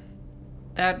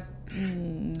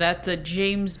 That's a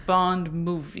James Bond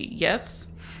movie, yes?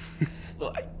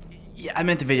 Well, I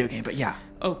meant the video game, but yeah.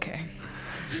 Okay.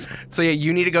 So yeah,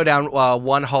 you need to go down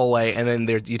one hallway, and then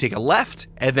you take a left,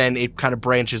 and then it kind of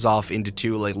branches off into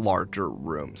two like larger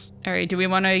rooms. All right, do we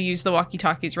want to use the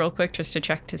walkie-talkies real quick just to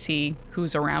check to see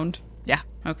who's around? Yeah.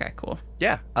 Okay, cool.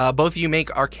 Yeah, both of you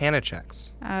make Arcana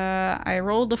checks. I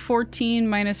rolled a 14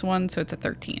 minus 1, so it's a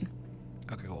 13.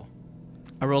 Okay, cool.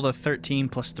 I rolled a 13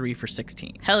 plus 3 for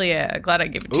 16. Hell yeah, glad I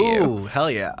gave it to you. Ooh, hell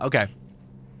yeah. Okay.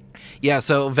 Yeah,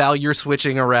 so Val, you're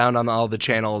switching around on all the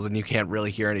channels and you can't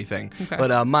really hear anything. Okay.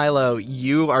 But Milo,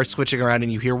 you are switching around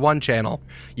and you hear one channel.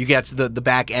 You get to the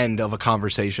back end of a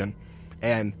conversation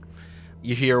and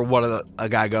you hear a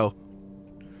guy go,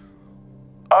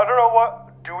 I don't know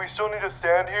what. Do we still need to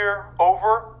stand here?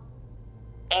 Over?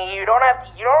 And you don't have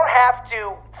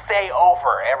to say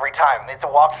over every time. It's a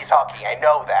walkie-talkie. I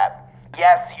know that.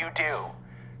 Yes, you do.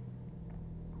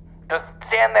 Just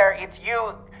stand there. It's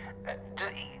you.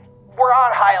 We're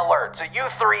on high alert. So you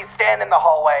three stand in the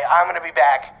hallway. I'm going to be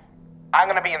back. I'm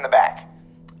going to be in the back.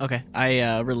 Okay,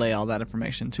 I relay all that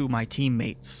information to my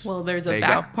teammates. Well, there's There a you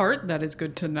back go. part that is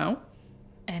good to know.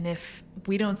 And if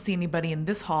we don't see anybody in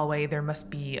this hallway, there must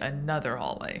be another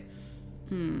hallway.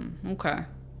 Okay.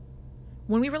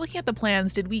 When we were looking at the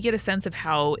plans, did we get a sense of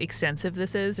how extensive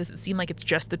this is? Does it seem like it's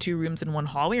just the two rooms in one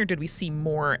hallway, or did we see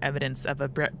more evidence of a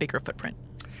bigger footprint?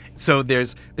 so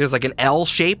there's like an L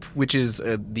shape, which is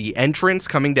the entrance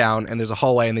coming down, and there's a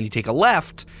hallway, and then you take a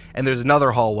left, and there's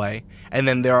another hallway, and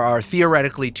then there are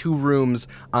theoretically two rooms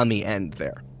on the end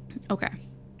there. Okay.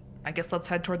 I guess let's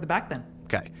head toward the back then.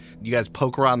 Okay. You guys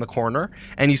poke around the corner,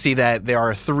 and you see that there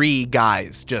are three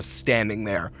guys just standing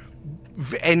there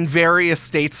in various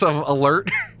states of alert.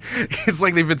 It's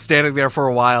like they've been standing there for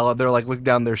a while, and they're like looking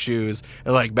down their shoes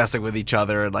and like messing with each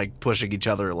other and like pushing each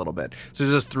other a little bit. So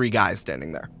there's just three guys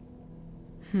standing there.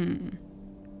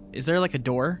 Is there like a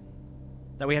door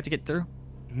that we have to get through?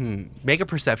 Make a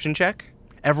perception check.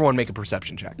 Everyone make a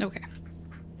perception check. Okay.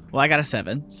 Well, I got a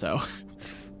 7, so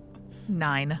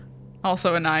 9.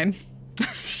 Also a 9.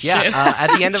 Yeah,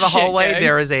 at the end of the Shit, hallway, gang.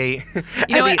 there is a...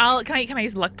 You know what? Can I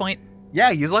use luck point?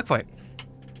 Yeah, use luck point.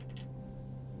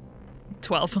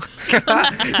 12.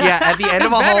 Yeah, at the end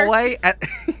of a That's better. hallway,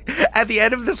 at the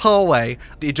end of this hallway,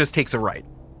 it just takes a right.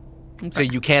 So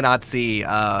you cannot see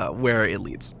where it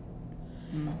leads.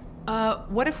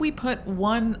 What if we put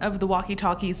one of the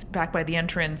walkie-talkies back by the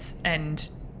entrance and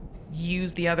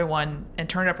use the other one and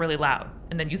turn it up really loud,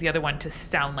 and then use the other one to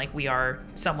sound like we are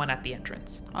someone at the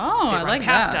entrance? Oh, They I run like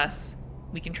past that. us.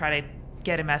 We can try to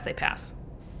get him as they pass.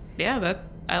 Yeah,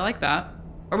 I like that.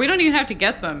 Or we don't even have to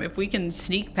get them. If we can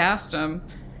sneak past them,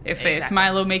 if Exactly.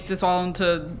 Milo makes us all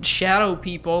into shadow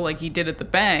people like he did at the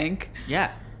bank.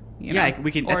 Yeah. You Yeah, know.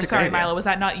 we can. Or That's a sorry, great idea. Milo, was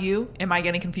that not you? Am I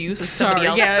getting confused with somebody Sorry,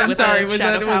 else? yeah, I'm with sorry. a Was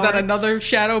shadow that power? another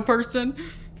shadow person?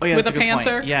 Oh yeah, with that's a good point.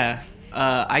 panther? Yeah.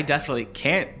 I definitely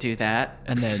can't do that.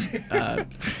 and then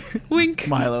Wink.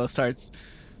 Milo starts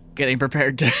getting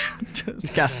prepared to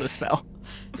cast the spell.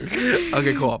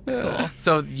 Okay, cool. Cool.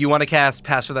 So you want to cast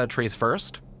Pass Without Trace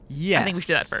first? Yes. I think we should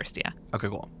do that first, yeah. Okay,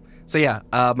 cool. So yeah,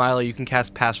 Milo, you can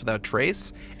cast Pass Without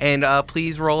Trace, and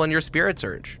please roll on your Spirit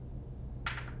Surge.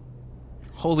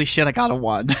 Holy shit, I got a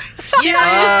 1. Seriously?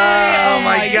 Oh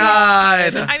my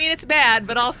god! I mean, it's bad,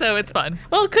 but also it's fun.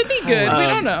 Well, it could be good. We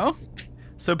don't know.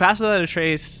 So Pass Without a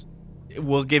Trace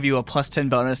will give you a +10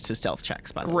 bonus to stealth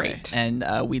checks, by the way. Great. And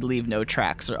we leave no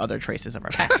tracks or other traces of our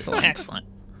past. Excellent.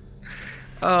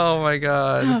 Oh my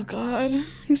god! Oh god,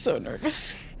 I'm so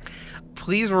nervous.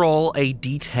 Please roll a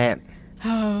D10.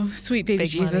 Oh, sweet baby Big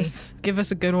Jesus, give us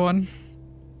a good one.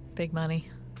 Big money.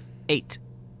 8.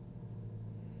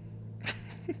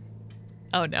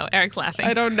 Oh no, Eric's laughing.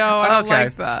 I don't know. I don't Okay.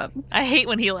 like that. I hate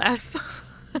when he laughs. All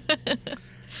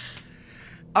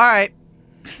right.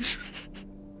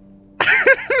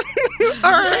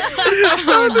 All right.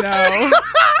 Oh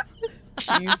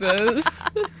no. Jesus.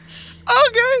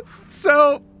 Okay.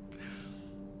 So,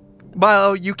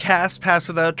 Milo, you cast Pass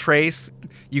Without Trace.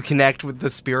 You connect with the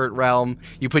spirit realm.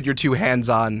 You put your 2 hands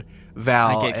on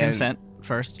Val. I get and consent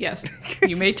first. Yes,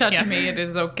 you may touch Yes. me. It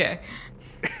is okay.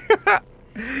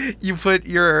 You put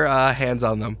your hands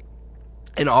on them.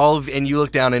 And you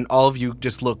look down, and all of you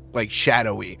just look like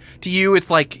shadowy. To you, it's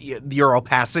like your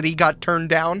opacity got turned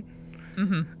down.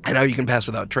 Mm-hmm. And now you can pass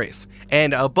without trace.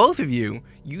 And both of you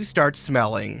start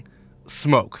smelling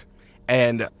smoke.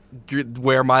 And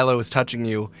where Milo is touching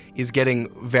you is getting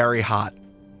very hot.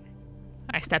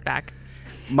 I step back.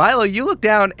 Milo, you look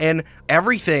down, and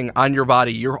everything on your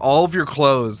body, all of your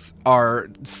clothes are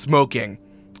smoking.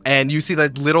 And you see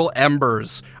that little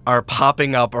embers are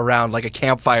popping up around like a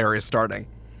campfire is starting.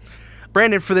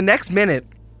 Brandon, for the next minute,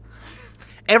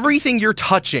 everything you're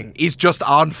touching is just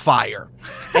on fire.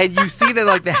 And you see that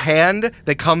like the hand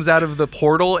that comes out of the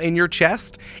portal in your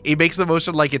chest, it makes the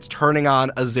motion like it's turning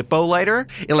on a Zippo lighter.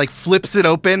 It like flips it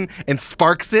open and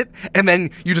sparks it. And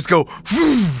then you just go,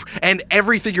 "Whoosh," and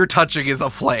everything you're touching is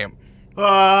aflame.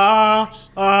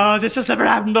 This has never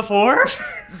happened before.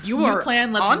 You New are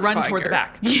plan, let's on run fire. toward the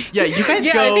back. Yeah, you guys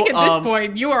Yeah, go. I think at this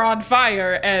point you are on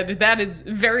fire, and that is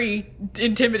very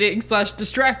intimidating /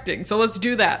 distracting. So let's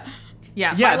do that.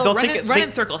 Yeah, Yeah, Milo, they'll run, think in, run they-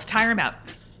 in circles, tire him out.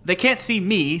 They can't see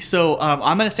me, so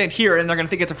I'm gonna stand here, and they're gonna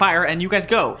think it's a fire, and you guys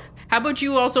go. How about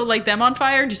you also light them on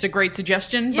fire? Just a great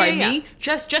suggestion by me.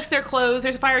 Just their clothes.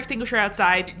 There's a fire extinguisher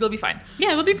outside. They'll be fine. Yeah,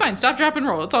 they'll be fine. Stop, drop, and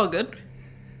roll. It's all good.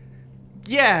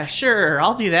 Yeah, sure,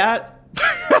 I'll do that.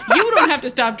 You don't have to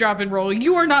stop, drop, and roll.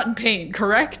 You are not in pain,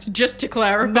 correct? Just to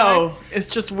clarify. No, it's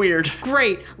just weird.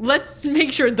 Great. Let's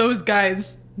make sure those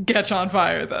guys catch on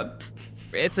fire then.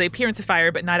 It's the appearance of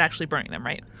fire, but not actually burning them,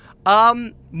 right?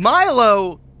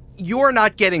 Milo, you're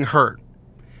not getting hurt.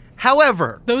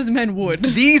 However, Those men would.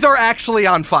 these are actually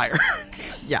on fire.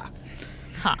 Yeah.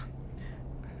 Huh.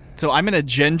 So I'm going to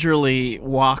gingerly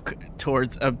walk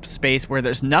towards a space where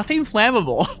there's nothing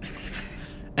flammable.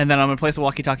 And then I'm going to place the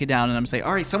walkie-talkie down and I'm going to say,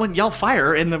 All right, someone yell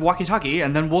fire in the walkie-talkie,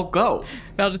 and then we'll go.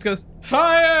 Val just goes,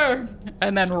 fire!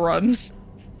 And then runs.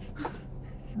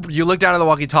 You look down at the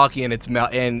walkie-talkie and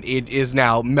and it is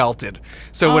now melted.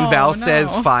 So when Oh, Val no.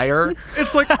 says fire,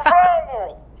 it's like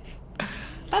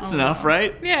That's enough,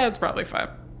 right? Yeah, it's probably fine.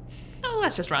 Oh,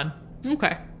 let's just run.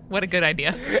 Okay. What a good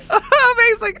idea.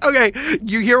 amazing. Okay,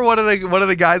 you hear one of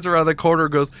the guys around the corner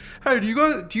goes, "Hey, do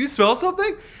you smell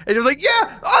something?" And you're like,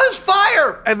 "Yeah, oh, there's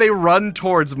fire!" And they run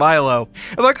towards Milo.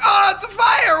 And they're like, "Oh, it's a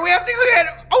fire! We have to go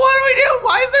get. Oh, what do we do?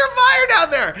 Why is there a fire down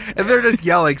there?" And they're just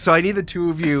yelling. So I need the two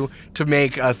of you to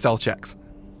make stealth checks.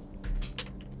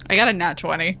 I got a nat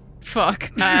 20.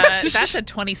 Fuck. That's a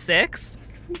 26.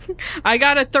 I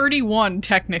got a 31,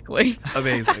 technically.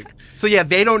 Amazing. So yeah,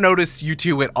 they don't notice you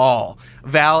two at all.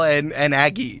 Val and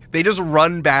Aggie, they just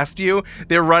run past you.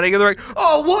 They're running and they're like,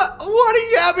 "Oh, what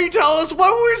did Yabby tell us?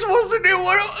 What were we supposed to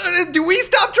do? Do we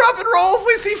stop, drop, and roll if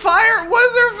we see fire?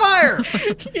 Was there fire?"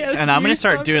 Yes. and I'm going you to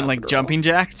start stop, doing drop, like and roll. jumping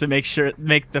jacks to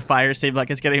make the fire seem like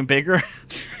it's getting bigger.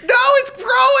 No, it's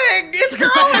growing. It's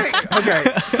growing. Okay,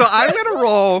 so I'm going to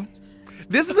roll.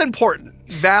 This is important.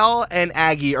 Val and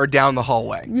Aggie are down the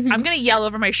hallway. I'm going to yell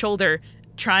over my shoulder,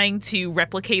 trying to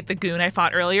replicate the goon I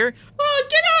fought earlier. Oh,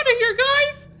 get out of here,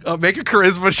 guys! Make a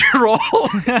charisma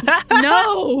roll.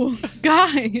 No,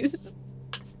 guys.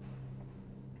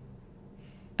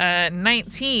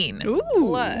 19. Ooh.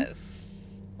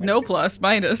 Plus. No plus,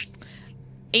 minus.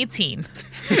 18.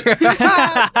 All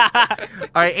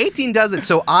right, 18 does it.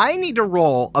 So I need to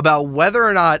roll about whether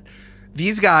or not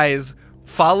these guys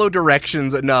follow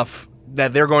directions enough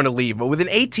that they're going to leave. But with an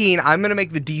 18, I'm going to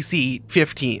make the DC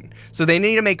 15. So they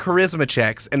need to make charisma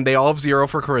checks, and they all have 0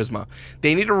 for charisma.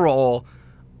 They need to roll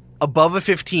above a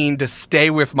 15 to stay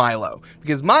with Milo.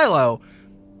 Because Milo,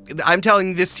 I'm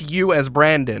telling this to you as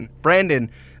Brandon.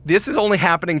 Brandon, this is only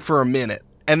happening for a minute.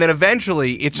 And then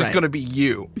eventually, it's just Right. going to be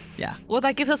you. Yeah. Well,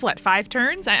 that gives us, 5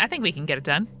 turns? I think we can get it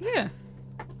done. Yeah.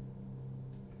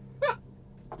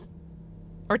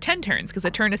 Or 10 turns, because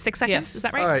a turn is 6 seconds. Yes. Is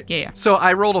that right? All right. Yeah. So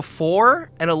I rolled a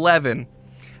 4, an 11,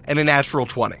 and a natural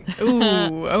 20.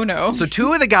 Ooh, oh no. So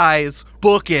 2 of the guys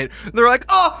book it. They're like,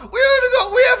 oh, we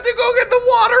have to go get the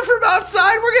water from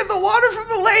outside. We're getting the water from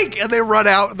the lake. And they run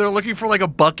out. They're looking for like a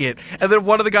bucket. And then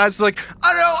one of the guys is like,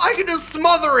 I know, I can just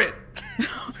smother it.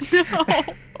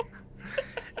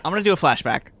 I'm going to do a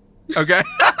flashback. Okay.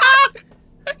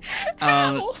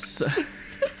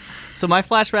 So my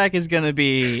flashback is going to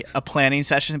be a planning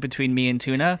session between me and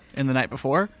Tuna in the night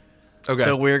before. Okay.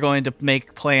 So we're going to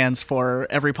make plans for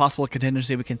every possible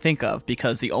contingency we can think of,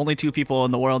 because the only 2 people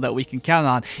in the world that we can count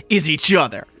on is each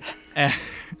other.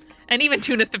 And even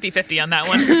Tuna's 50-50 on that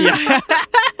one.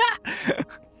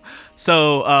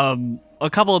 So a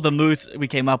couple of the moves we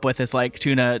came up with is like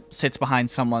Tuna sits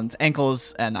behind someone's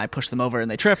ankles and I push them over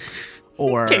and they trip.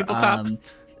 Or Tabletop.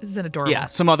 This is an adorable. yeah,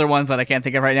 some other ones that I can't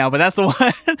think of right now, but that's the one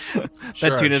that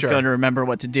Sure, Tuna's sure. going to remember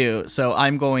what to do. So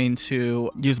I'm going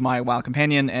to use my wild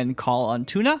companion and call on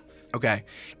Tuna. Okay.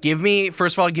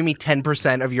 First of all, give me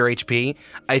 10% of your HP.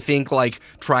 I think like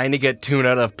trying to get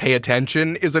Tuna to pay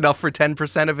attention is enough for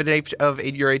 10% of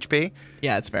your HP.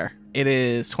 Yeah, it's fair. It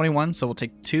is 21, so we'll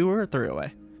take 2 or 3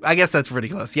 away. I guess that's pretty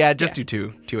close. Yeah, just do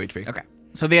 2 HP. Okay.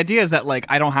 So the idea is that like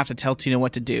I don't have to tell Tuna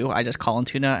what to do. I just call on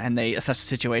Tuna and they assess the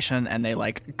situation and they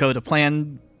like go to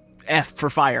plan F for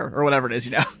fire or whatever it is,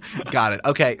 you know. Got it.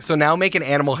 Okay, so now make an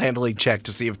animal handling check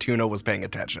to see if Tuna was paying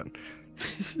attention.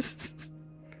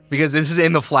 Because this is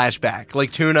in the flashback.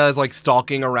 Like, Tuna is, like,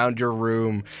 stalking around your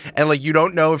room. And, like, you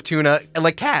don't know if Tuna... And,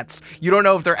 like, cats. You don't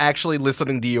know if they're actually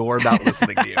listening to you or not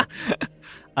listening to you.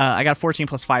 I got 14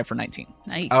 plus 5 for 19.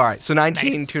 Nice. All right, so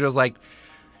 19, Nice. Tuna's like,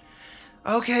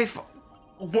 okay,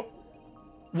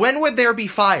 when would there be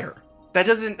fire? That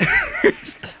doesn't...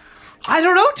 I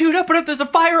don't know, Tuna, but if there's a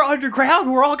fire underground,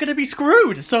 we're all gonna be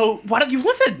screwed. So why don't you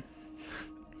listen?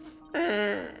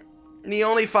 The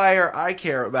only fire I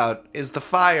care about is the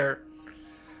fire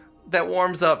that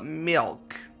warms up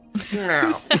milk.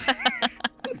 No.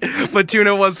 But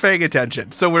Tuna was paying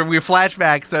attention. So when we flash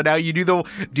back, so now you do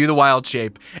the wild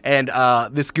shape, and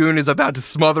this goon is about to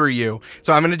smother you.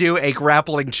 So I'm going to do a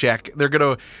grappling check. They're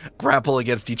going to grapple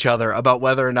against each other about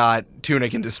whether or not Tuna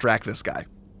can distract this guy.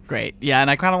 Great. Yeah,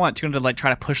 and I kind of want Tuna to like try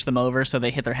to push them over so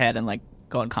they hit their head and like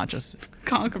go unconscious.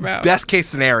 Conk about. Best case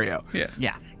scenario. Yeah.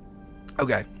 Yeah.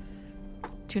 Okay.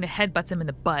 Tuna headbutts him in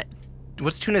the butt.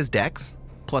 What's Tuna's dex?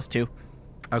 +2.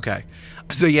 Okay.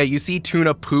 So yeah, you see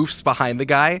Tuna poofs behind the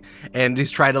guy and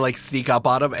he's trying to like sneak up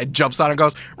on him and jumps on him and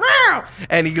goes, "Meow!"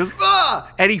 And he goes, "Ah!"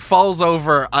 And he falls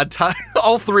over on top.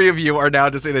 All 3 of you are now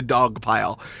just in a dog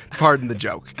pile. Pardon the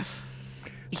joke.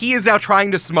 He is now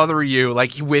trying to smother you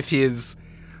like with his,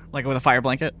 Like with a fire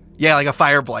blanket. yeah, like a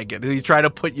fire blanket. He's trying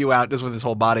to put you out just with his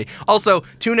whole body. Also,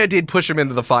 Tuna did push him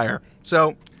into the fire.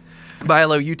 So,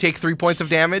 Milo, you take 3 points of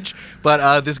damage,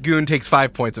 but this goon takes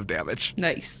 5 points of damage.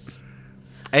 Nice.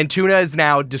 And Tuna is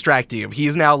now distracting him.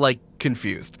 He's now, like,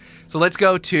 confused. So let's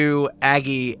go to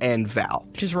Aggie and Val.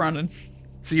 Just running.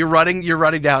 So you're running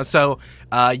down. So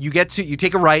you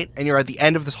take a right, and you're at the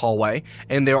end of this hallway,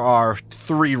 and there are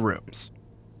 3 rooms.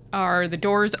 Are the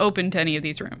doors open to any of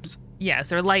these rooms? Yeah, is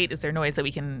there light? Is there noise that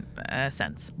we can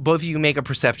sense? Both of you make a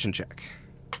perception check.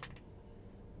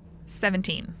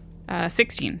 17.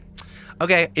 16.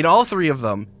 Okay, in all 3 of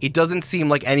them, it doesn't seem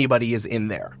like anybody is in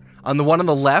there. On the one on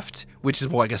the left, which is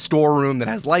more like a storeroom that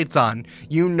has lights on,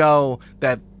 you know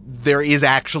that there is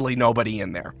actually nobody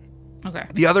in there. Okay.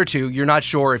 The other 2, you're not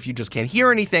sure if you just can't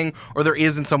hear anything or there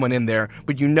isn't someone in there,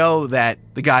 but you know that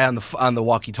the guy on the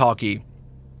walkie-talkie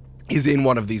is in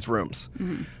one of these rooms.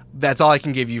 Mm-hmm. That's all I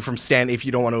can give you from if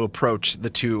you don't want to approach the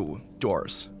 2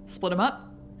 doors. Split them up?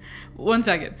 1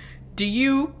 second.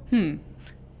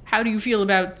 How do you feel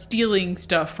about stealing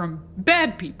stuff from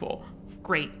bad people?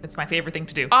 Great. That's my favorite thing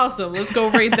to do. Awesome. Let's go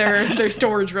raid their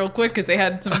storage real quick because they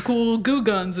had some cool goo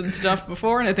guns and stuff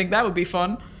before, and I think that would be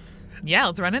fun. Yeah,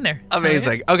 let's run in there.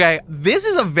 Amazing. Okay, this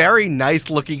is a very nice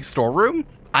looking storeroom.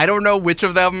 I don't know which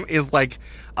of them is like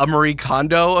a Marie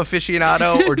Kondo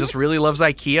aficionado or just really loves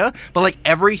IKEA, but like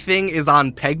everything is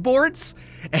on pegboards.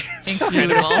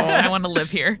 Incredible. I want to live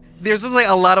here. There's just like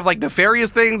a lot of like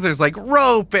nefarious things. There's like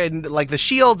rope and like the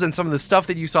shields and some of the stuff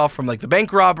that you saw from like the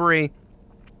bank robbery.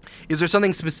 Is there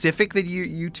something specific that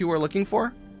you 2 are looking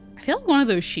for? I feel like one of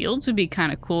those shields would be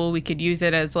kind of cool. We could use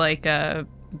it as like a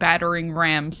battering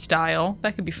ram style.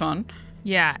 That could be fun.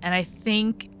 Yeah, and I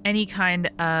think any kind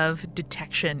of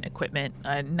detection equipment,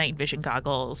 night vision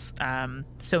goggles,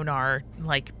 sonar,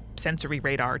 like sensory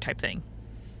radar type thing.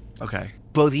 Okay.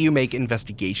 Both of you make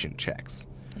investigation checks.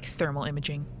 Like thermal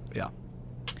imaging. Yeah.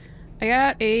 I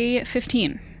got a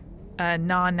 15. A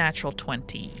non-natural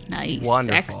 20. Nice.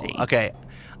 Wonderful. Sexy. Okay.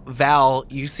 Val,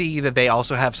 you see that they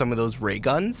also have some of those ray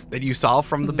guns that you saw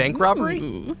from the bank robbery.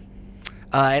 Ooh.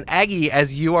 And Aggie,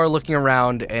 as you are looking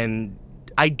around, and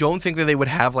I don't think that they would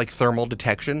have like thermal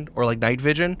detection or like night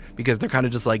vision because they're kind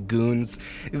of just like goons.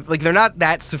 Like they're not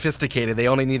that sophisticated. They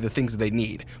only need the things that they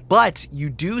need. But you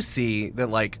do see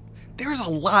that like there's a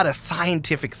lot of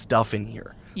scientific stuff in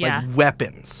here. Yeah. Like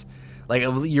weapons. Like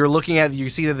you're looking at, you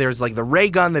see that there's like the ray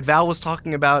gun that Val was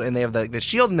talking about, and they have the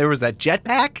shield, and there was that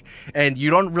jetpack, and you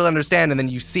don't really understand. And then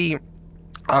you see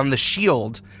on the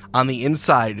shield on the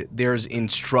inside, there's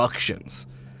instructions.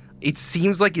 It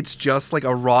seems like it's just like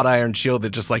a wrought iron shield that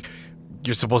just like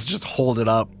you're supposed to just hold it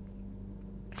up.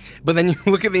 But then you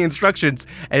look at the instructions,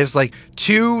 and it's like,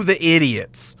 to the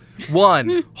idiots.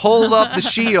 1, hold up the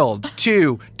shield.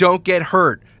 2, don't get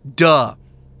hurt. Duh.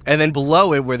 And then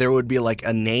below it, where there would be like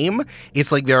a name,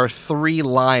 it's like there are 3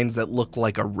 lines that look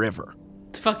like a river.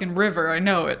 It's fucking River, I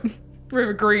know it.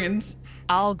 River Greens.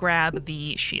 I'll grab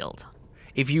the shield.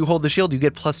 If you hold the shield, you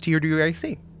get +2 to your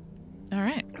AC. All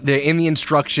right. In the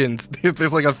instructions,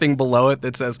 there's like a thing below it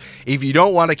that says, if you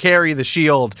don't want to carry the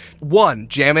shield, 1,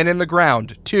 jam it in the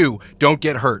ground. 2, don't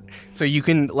get hurt. So you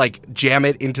can like jam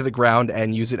it into the ground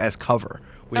and use it as cover,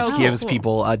 which gives cool.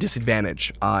 people a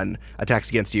disadvantage on attacks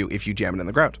against you if you jam it in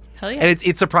the ground. Hell yeah. And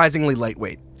it's surprisingly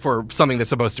lightweight for something that's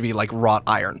supposed to be like wrought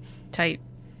iron. Tight.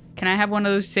 Can I have one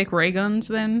of those sick ray guns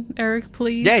then, Eric,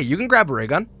 please? Yeah, you can grab a ray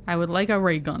gun. I would like a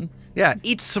ray gun. Yeah,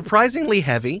 it's surprisingly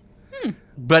heavy.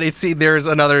 But there's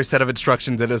another set of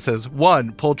instructions that it says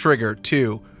 1, pull trigger.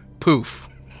 2, poof.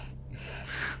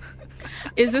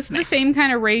 Is this the same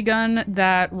kind of ray gun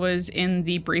that was in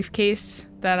the briefcase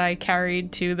that I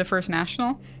carried to the First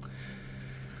National?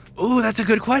 Ooh, that's a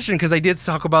good question because I did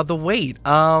talk about the weight.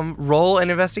 Roll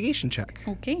an investigation check.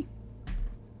 Okay.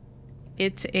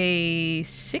 It's a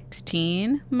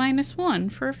 16 minus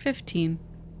 1 for a 15.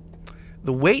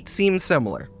 The weight seems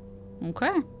similar.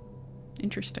 Okay.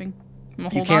 Interesting. I'm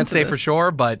gonna You hold on can't to say this. for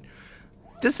sure, but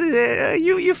this is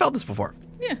you felt this before.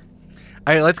 Yeah.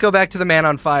 All right, let's go back to the man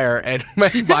on fire and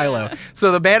Milo.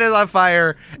 So the man is on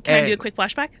fire. Can I do a quick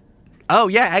flashback? Oh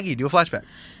yeah, Aggie, do a flashback.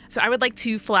 So I would like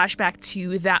to flash back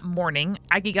to that morning.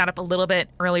 Aggie got up a little bit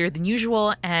earlier than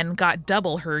usual and got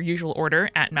double her usual order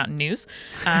at Mountain News.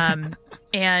 And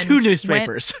 2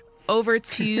 newspapers. Went over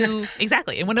to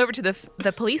exactly. It went over to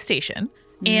the police station.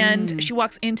 And she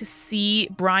walks in to see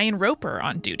Brian Roper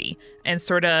on duty and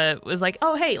sort of was like,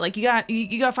 "Oh, hey, like you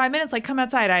got 5 minutes, like come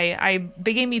outside.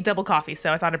 They gave me double coffee,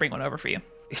 so I thought I'd bring one over for you."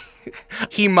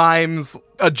 He mimes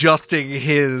adjusting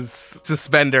his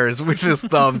suspenders with his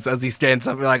thumbs as he stands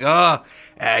up and like, "Oh,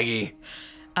 Aggie."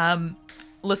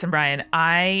 Listen, Brian,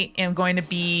 I am going to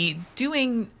be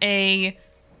doing a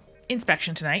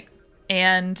inspection tonight,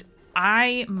 and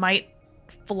I might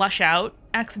flush out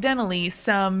accidentally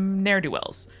some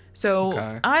ne'er-do-wells. So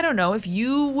Okay. I don't know if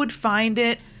you would find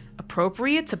it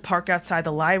appropriate to park outside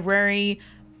the library,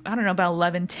 I don't know, about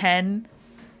 11:10,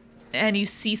 and you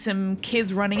see some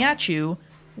kids running at you.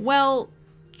 Well,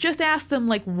 just ask them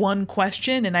like one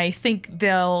question, and I think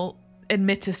they'll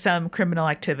admit to some criminal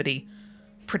activity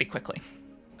pretty quickly.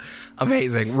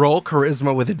 Amazing. Roll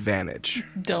charisma with advantage.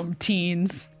 Dumb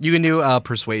teens. You can do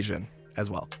persuasion as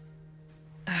well.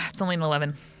 It's only an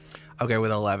 11. Okay,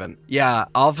 with 11. Yeah,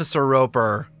 Officer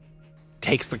Roper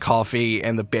takes the coffee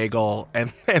and the bagel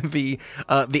and the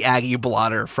Aggie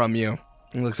blotter from you.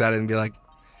 He looks at it and be like,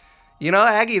 "You know,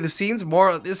 Aggie, this seems a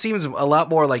lot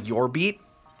more like your beat.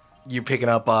 You picking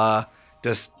up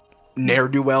just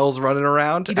ne'er-do-wells running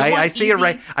around. You don't want I see it easy-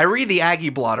 right. I read the Aggie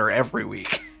blotter every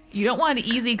week." You don't want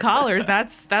easy callers.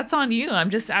 That's on you. I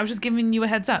was just giving you a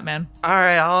heads up, man. All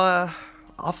right, all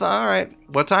right.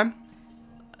 What time?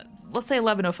 Let's say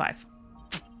 11:05.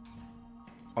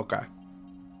 Okay.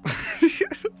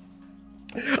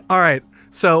 All right.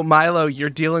 So Milo, you're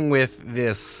dealing with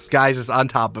this guy just on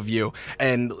top of you,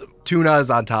 and Tuna is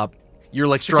on top. You're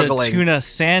like struggling. It's a tuna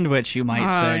sandwich, you might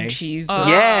Oh, say. Jesus.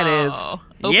 Yeah, it is.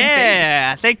 Open-faced.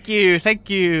 Yeah, thank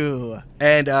you.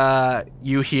 And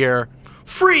you hear,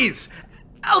 "Freeze!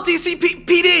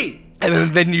 LTCPD!"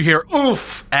 And then you hear,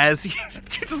 "Oof!" as he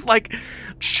just like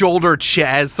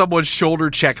as someone shoulder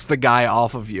checks the guy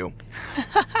off of you.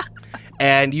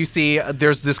 And you see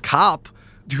there's this cop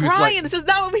who's Brian, this is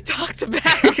not what we talked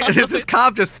about. and there's this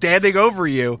cop just standing over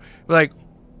you, like,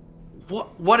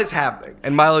 what is happening?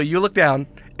 And Milo, you look down,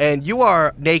 and you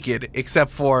are naked except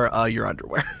for your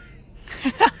underwear.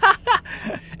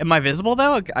 Am I visible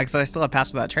though? Because I still have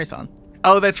Pass Without Trace on.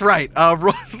 Oh, that's right.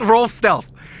 Roll stealth.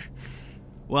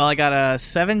 Well, I got a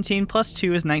 17 plus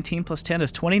 2 is 19 plus 10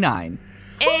 is 29.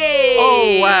 Hey!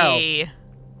 Oh, wow.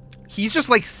 He's just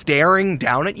like staring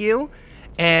down at you,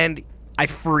 and I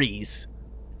freeze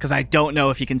because I don't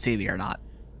know if he can see me or not.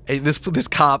 this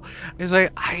cop is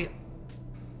like,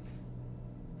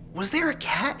 was there a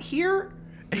cat here?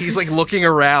 And he's like looking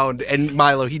around, and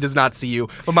Milo, he does not see you.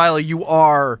 But Milo, you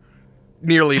are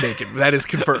nearly naked. That is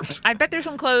confirmed. I bet there's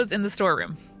some clothes in the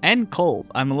storeroom. And cold.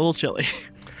 I'm a little chilly.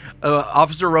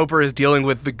 Officer Roper is dealing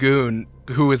with the goon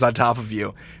who is on top of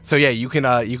you. So yeah, you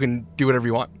can do whatever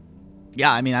you want.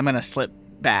 Yeah, I mean, I'm going to slip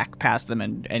back past them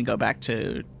and go back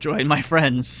to join my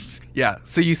friends. Yeah,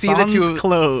 so you see Sans the two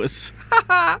clothes.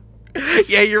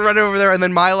 Yeah, you run over there, and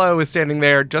then Milo is standing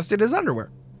there just in his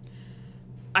underwear.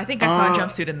 I think I saw a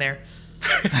jumpsuit in there.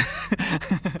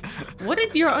 What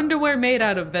is your underwear made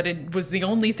out of that it was the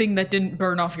only thing that didn't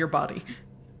burn off your body?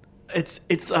 It's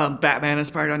Batman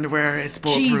inspired underwear. It's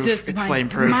bulletproof. Jesus, it's my,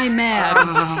 flameproof. my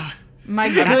man. My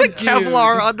good It's like dude.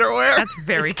 Kevlar underwear. That's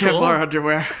very It's cool. Kevlar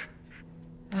underwear.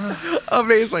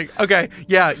 Amazing. Okay,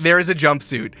 yeah, there is a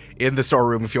jumpsuit in the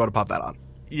storeroom if you want to pop that on.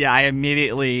 Yeah, I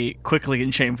immediately, quickly,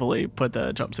 and shamefully put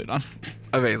the jumpsuit on.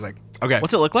 Amazing. Okay.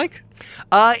 What's it look like?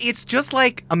 It's just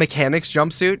like a mechanic's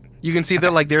jumpsuit. You can see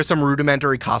that like there's some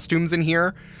rudimentary costumes in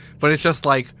here, but it's just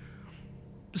like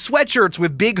sweatshirts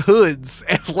with big hoods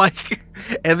and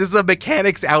this is a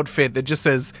mechanic's outfit that just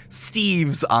says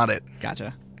Steve's on it.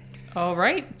 Gotcha. All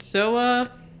right, so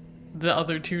the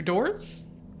other two doors.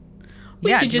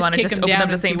 We Yeah, could do you just wanna kick just them open down them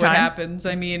at and the see same what time? happens.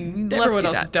 I mean, Let's everyone do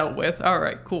else that. is dealt with. All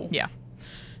right, cool. Yeah.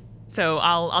 So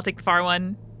I'll take the far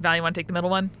one. Val, you want to take the middle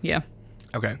one, Yeah.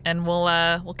 Okay. and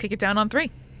we'll kick it down on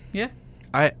 3. Yeah.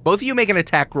 All right. Both of you make an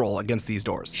attack roll against these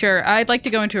doors. Sure. I'd like to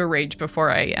go into a rage before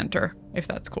I enter, if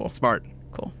that's cool. Smart.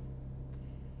 Cool.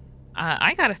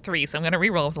 I got a 3, so I'm gonna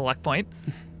re-roll with the luck point.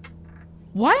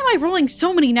 Why am I rolling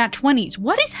so many nat 20s?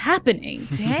 What is happening?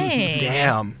 Dang.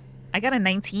 Damn. I got a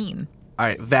 19. All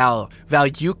right, Val,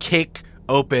 you kick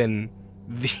open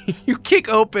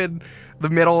the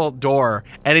middle door,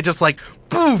 and it just like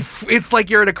poof. It's like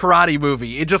you're in a karate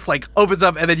movie. It just like opens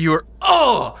up, and then you're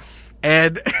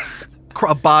and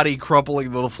a body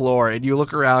crumpling to the floor, and you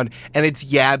look around, and it's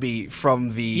Yabby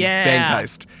from the bank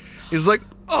heist. He's like,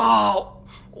 oh,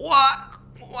 what?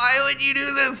 Why would you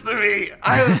do this to me?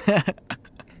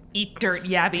 Eat dirt,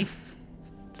 Yabby.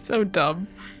 So dumb.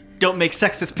 Don't make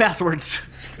sexist passwords.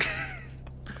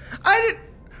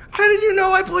 How did you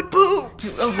know I put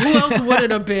boobs? Who else would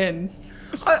it have been?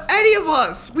 Any of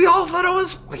us. We all thought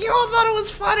it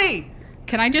was funny.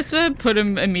 Can I just put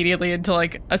him immediately into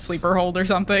like a sleeper hold or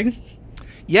something?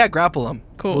 Yeah, grapple him.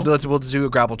 Cool. We'll do a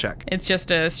grapple check. It's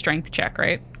just a strength check,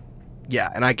 right? Yeah,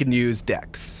 and I can use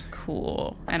Dex.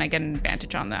 Cool. And I get an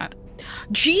advantage on that.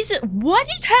 Jesus, what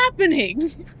is happening?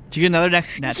 Did you get another nat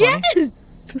 20?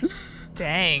 Yes!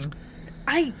 Dang.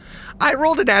 I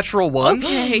rolled a natural 1.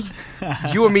 Okay.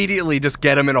 You immediately just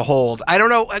get him in a hold. I don't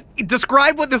know.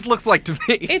 Describe what this looks like to me.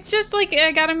 It's just like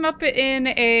I got him up in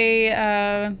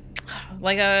a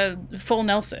like a full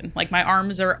Nelson. Like my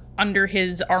arms are under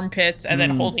his armpits and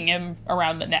then holding him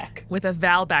around the neck. With a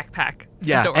Val backpack.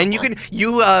 Yeah, Adorable.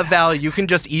 and Val, you can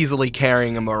just easily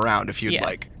carrying him around if you'd Yeah.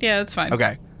 like. Yeah, that's fine.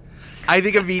 Okay. I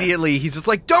think immediately he's just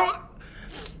like, don't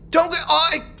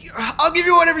I'll give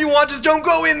you whatever you want, just don't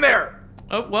go in there.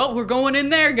 Oh, well, we're going in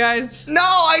there, guys. No,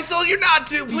 I told you not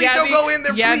to. Please don't go in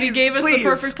there, please. Yabby gave us please. the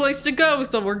perfect place to go,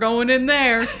 so we're going in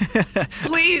there.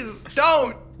 Please,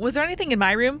 don't. Was there anything in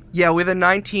my room? Yeah, with a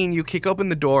 19, you kick open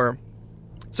the door.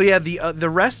 So yeah, the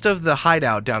rest of the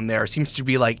hideout down there seems to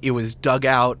be like it was dug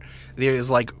out. There's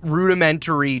like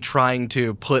rudimentary trying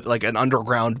to put like an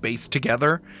underground base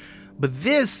together. But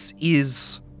this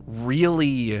is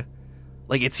really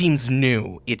like it seems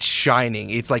new. It's shining.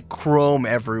 It's like chrome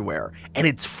everywhere. And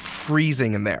it's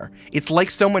freezing in there. It's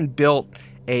like someone built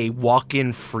a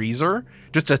walk-in freezer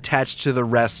just attached to the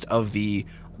rest of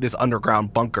this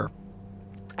underground bunker.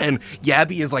 And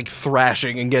Yabby is like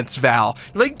thrashing against Val.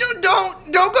 Like, don't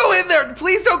go in there.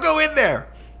 Please don't go in there.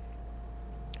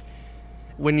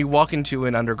 When you walk into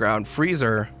an underground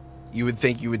freezer, you would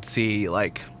think you would see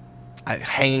like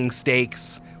hanging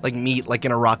steaks, like meat, like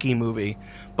in a Rocky movie.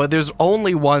 But there's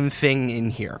only one thing in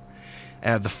here.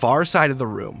 At the far side of the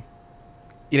room,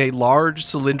 in a large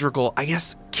cylindrical, I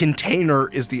guess, container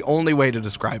is the only way to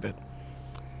describe it.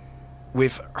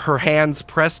 With her hands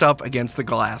pressed up against the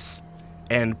glass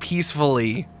and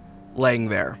peacefully laying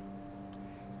there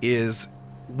is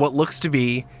what looks to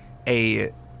be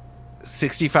a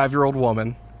 65-year-old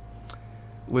woman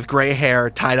with gray hair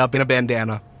tied up in a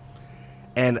bandana.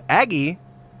 And Aggie,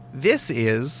 this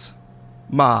is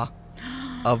Ma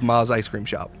of Ma's Ice Cream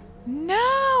Shop. No.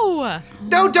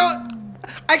 No, don't.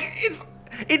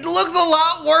 It looks a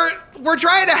lot worse. We're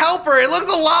trying to help her. It looks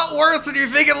a lot worse than you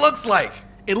think it looks like.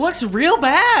 It looks real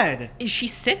bad. Is she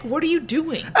sick? What are you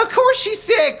doing? Of course she's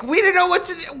sick. We didn't know what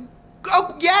to do.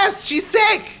 Oh, yes, she's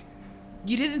sick.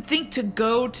 You didn't think to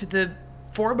go to the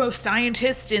foremost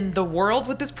scientist in the world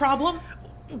with this problem?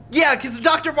 Yeah, because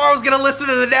Dr. Morrow's going to listen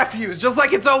to the nephews, just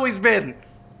like it's always been.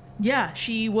 Yeah,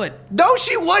 she would. No,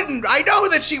 she wouldn't. I know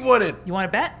that she wouldn't. You want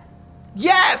to bet?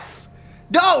 Yes.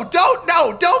 No, don't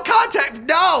contact.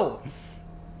 No.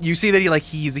 You see that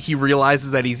he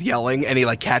realizes that he's yelling and he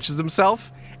catches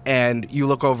himself, and you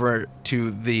look over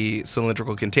to the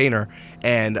cylindrical container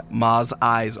and Ma's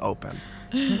eyes open.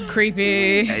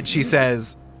 Creepy. And she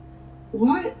says,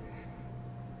 What?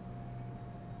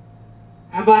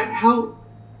 I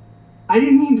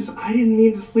didn't mean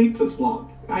to sleep this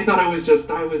long. I thought I was just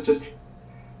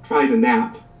trying to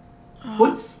nap.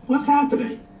 What's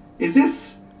happening?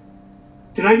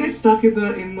 Did I get stuck in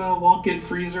the walk-in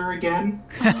freezer again?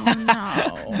 Oh,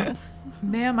 no.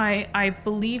 Ma'am, I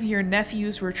believe your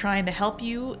nephews were trying to help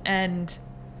you and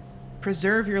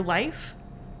preserve your life.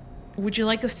 Would you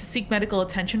like us to seek medical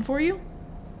attention for you?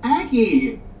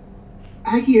 Aggie,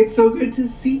 it's so good to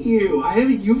see you.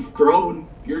 You've grown.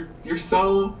 You're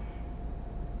so.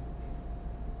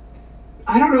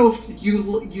 I don't know if you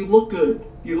look good.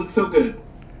 You look so good.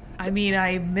 I mean,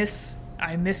 I miss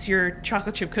your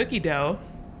chocolate chip cookie dough.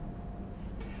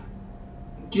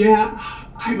 Yeah,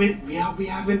 we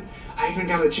haven't. I haven't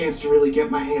got a chance to really get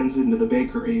my hands into the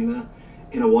bakery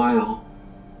in a while.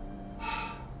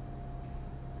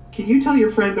 Can you tell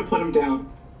your friend to put him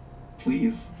down,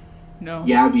 please? No.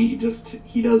 Yabby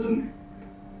he doesn't.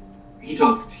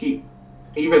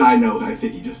 Even I know. I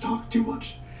think he just talks too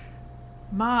much.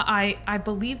 Ma, I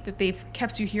believe that they've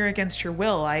kept you here against your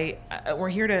will. We're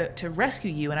here to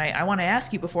rescue you, and I want to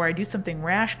ask you before I do something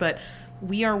rash, but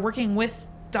we are working with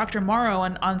Dr. Morrow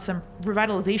on some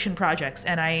revitalization projects,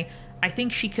 and I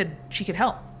think she could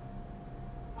help.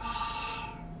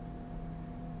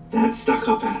 That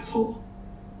stuck-up asshole.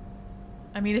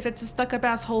 I mean, if it's a stuck-up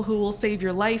asshole who will save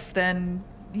your life, then,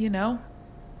 The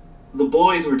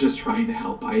boys were just trying to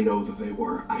help. I know that they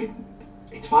were.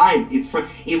 It's fine.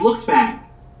 It looks bad,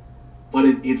 but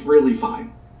it's really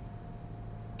fine.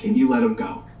 Can you let him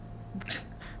go?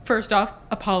 First off,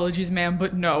 apologies, ma'am,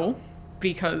 but no,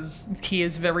 because he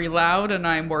is very loud and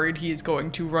I'm worried he is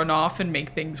going to run off and make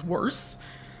things worse.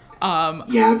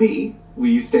 Yabby, will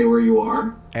you stay where you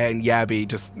are? and Yabby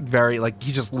just very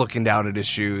he's just looking down at his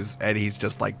shoes, and he's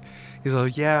like,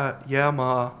 yeah,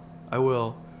 Ma, I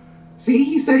will. See,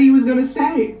 he said he was gonna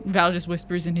stay. Val just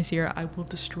whispers in his ear, I will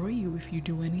destroy you if you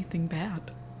do anything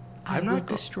bad. I will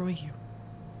destroy you.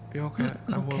 Yeah, okay,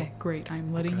 I will. Okay, great.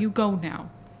 I'm letting you go now.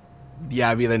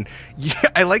 Yabby then,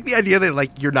 I like the idea that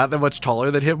you're not that much taller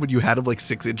than him when you had him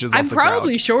 6 inches off the ground. I'm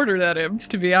probably shorter than him,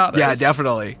 to be honest. Yeah,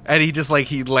 definitely. And he just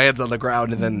he lands on the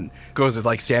ground and then goes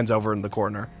and stands over in the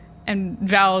corner. And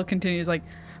Val continues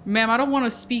ma'am, I don't want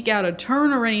to speak out of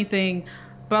turn or anything,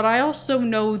 but I also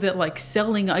know that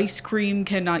selling ice cream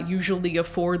cannot usually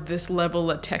afford this level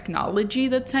of technology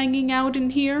that's hanging out in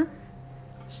here.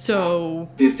 So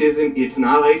it's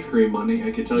not ice cream money,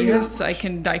 I can tell you that. Yes, I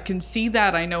can see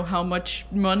that. I know how much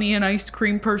money an ice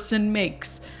cream person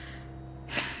makes.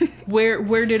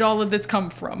 Where did all of this come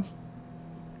from?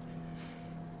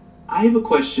 I have a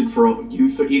question for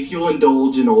you, if you'll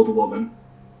indulge an old woman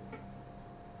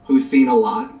who's seen a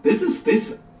lot.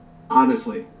 This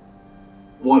honestly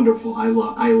wonderful. I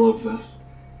love this.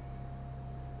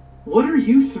 What are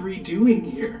you three doing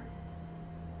here?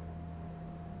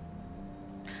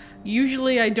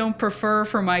 Usually I don't prefer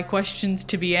for my questions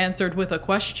to be answered with a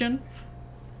question.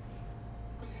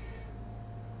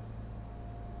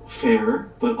 Fair,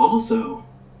 but also,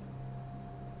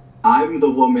 I'm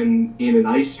the woman in an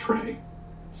ice tray,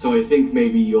 so I think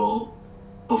maybe you'll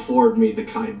afford me the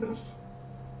kindness.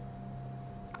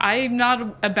 I'm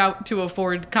not about to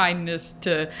afford kindness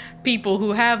to people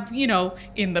who have,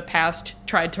 in the past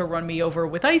tried to run me over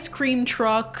with ice cream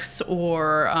trucks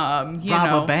or, rob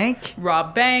a bank?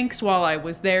 Rob banks while I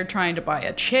was there trying to buy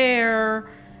a chair.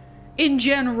 In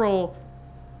general,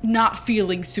 not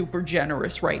feeling super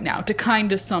generous right now, to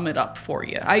kind of sum it up for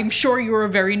you. I'm sure you're a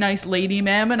very nice lady,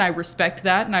 ma'am, and I respect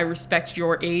that, and I respect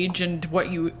your age and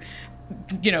what you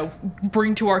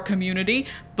bring to our community,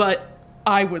 but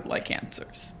I would like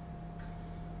answers.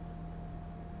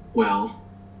 Well,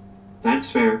 that's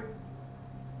fair.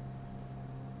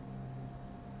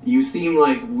 You seem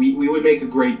like we would make a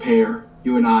great pair,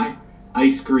 you and I.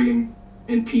 Ice cream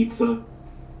and pizza.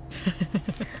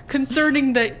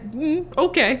 Concerning that,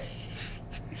 okay.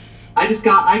 I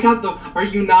got the. Are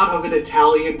you not of an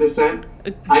Italian descent?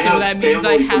 So that means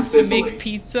I have to make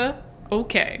pizza?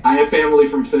 Okay. I have family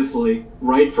from Sicily.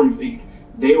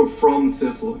 They were from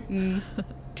Sicily.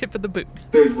 Tip of the boot.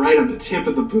 They're right on the tip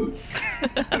of the boot.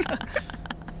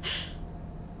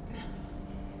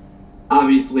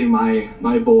 Obviously,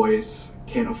 my boys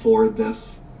can't afford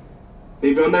this.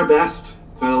 They've done their best,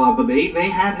 quite a lot, but they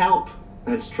had help.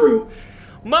 That's true.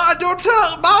 Ma, don't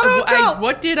tell! Ma, don't tell!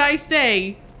 What did I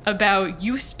say about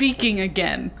you speaking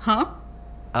again, huh?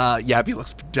 Yabby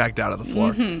looks jacked out of the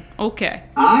floor. Mm-hmm. Okay.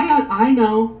 I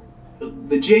know.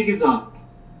 The jig is up,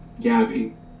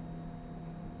 Gabby.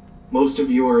 Most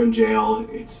of you are in jail.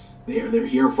 They're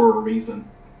here for a reason.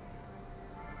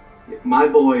 My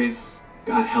boys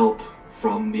got help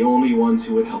from the only ones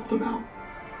who would help them out.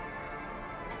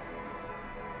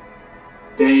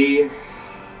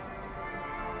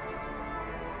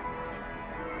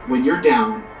 When you're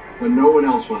down, when no one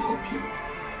else will help you,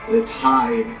 the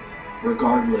tide,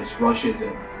 regardless, rushes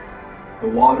in. The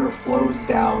water flows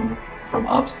down from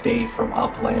upstate, from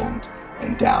upland,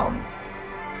 and down.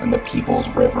 And the People's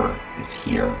River is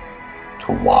here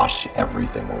to wash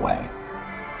everything away.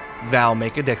 Val,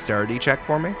 make a dexterity check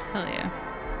for me. Hell yeah.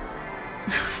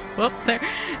 Well,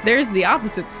 there's the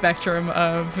opposite spectrum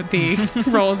of the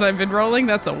rolls I've been rolling.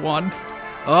 That's a 1.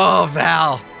 Oh,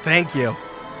 Val, thank you.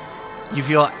 You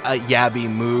feel Yabby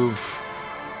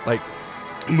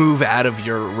move out of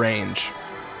your range.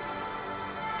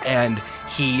 And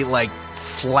he,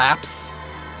 slaps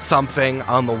something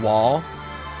on the wall,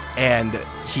 and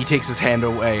he takes his hand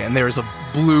away, and there's a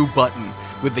blue button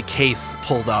with the case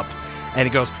pulled up, and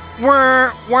it goes,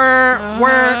 whir, whir,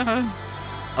 whir.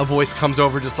 A voice comes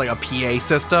over, just like a PA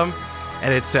system,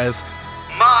 and it says,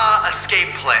 Ma escape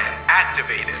plan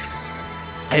activated.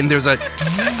 and there's a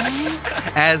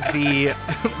as the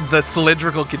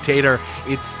cylindrical container,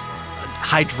 it's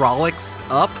hydraulics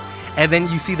up, and then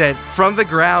you see that from the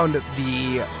ground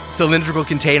the cylindrical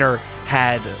container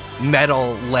had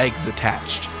metal legs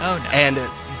attached. Oh no. And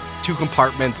 2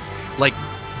 compartments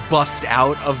bust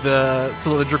out of the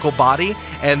cylindrical body,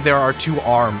 and there are 2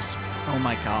 arms. Oh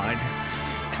my god.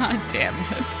 God damn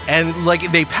it. And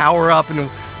they power up,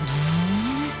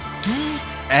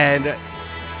 and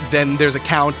then there's a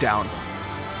countdown.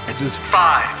 It says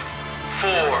 5, 4,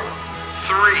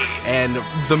 3. and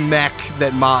the mech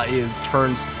that Ma is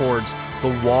turns towards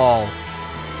the wall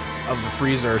of the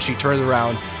freezer. She turns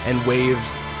around and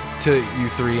waves to you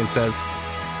 3 and says,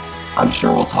 I'm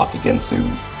sure we'll talk again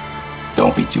soon.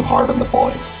 Don't be too hard on the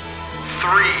boys.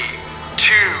 3,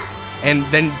 2. and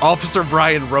then Officer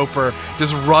Brian Roper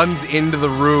just runs into the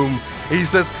room, and he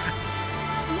says,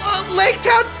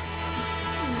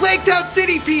 Laketown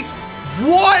City, Pete,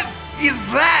 what is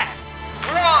that?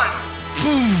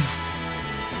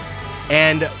 1.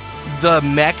 And the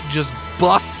mech just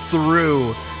busts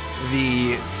through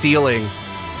the ceiling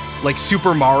like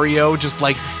Super Mario, just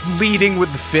leading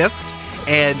with the fist,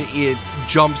 and it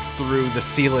jumps through the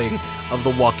ceiling of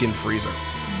the walk-in freezer.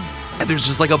 And there's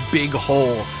just a big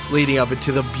hole leading up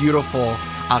into the beautiful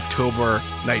October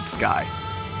night sky.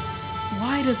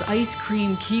 Why does ice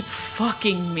cream keep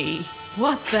fucking me?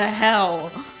 What the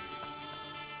hell?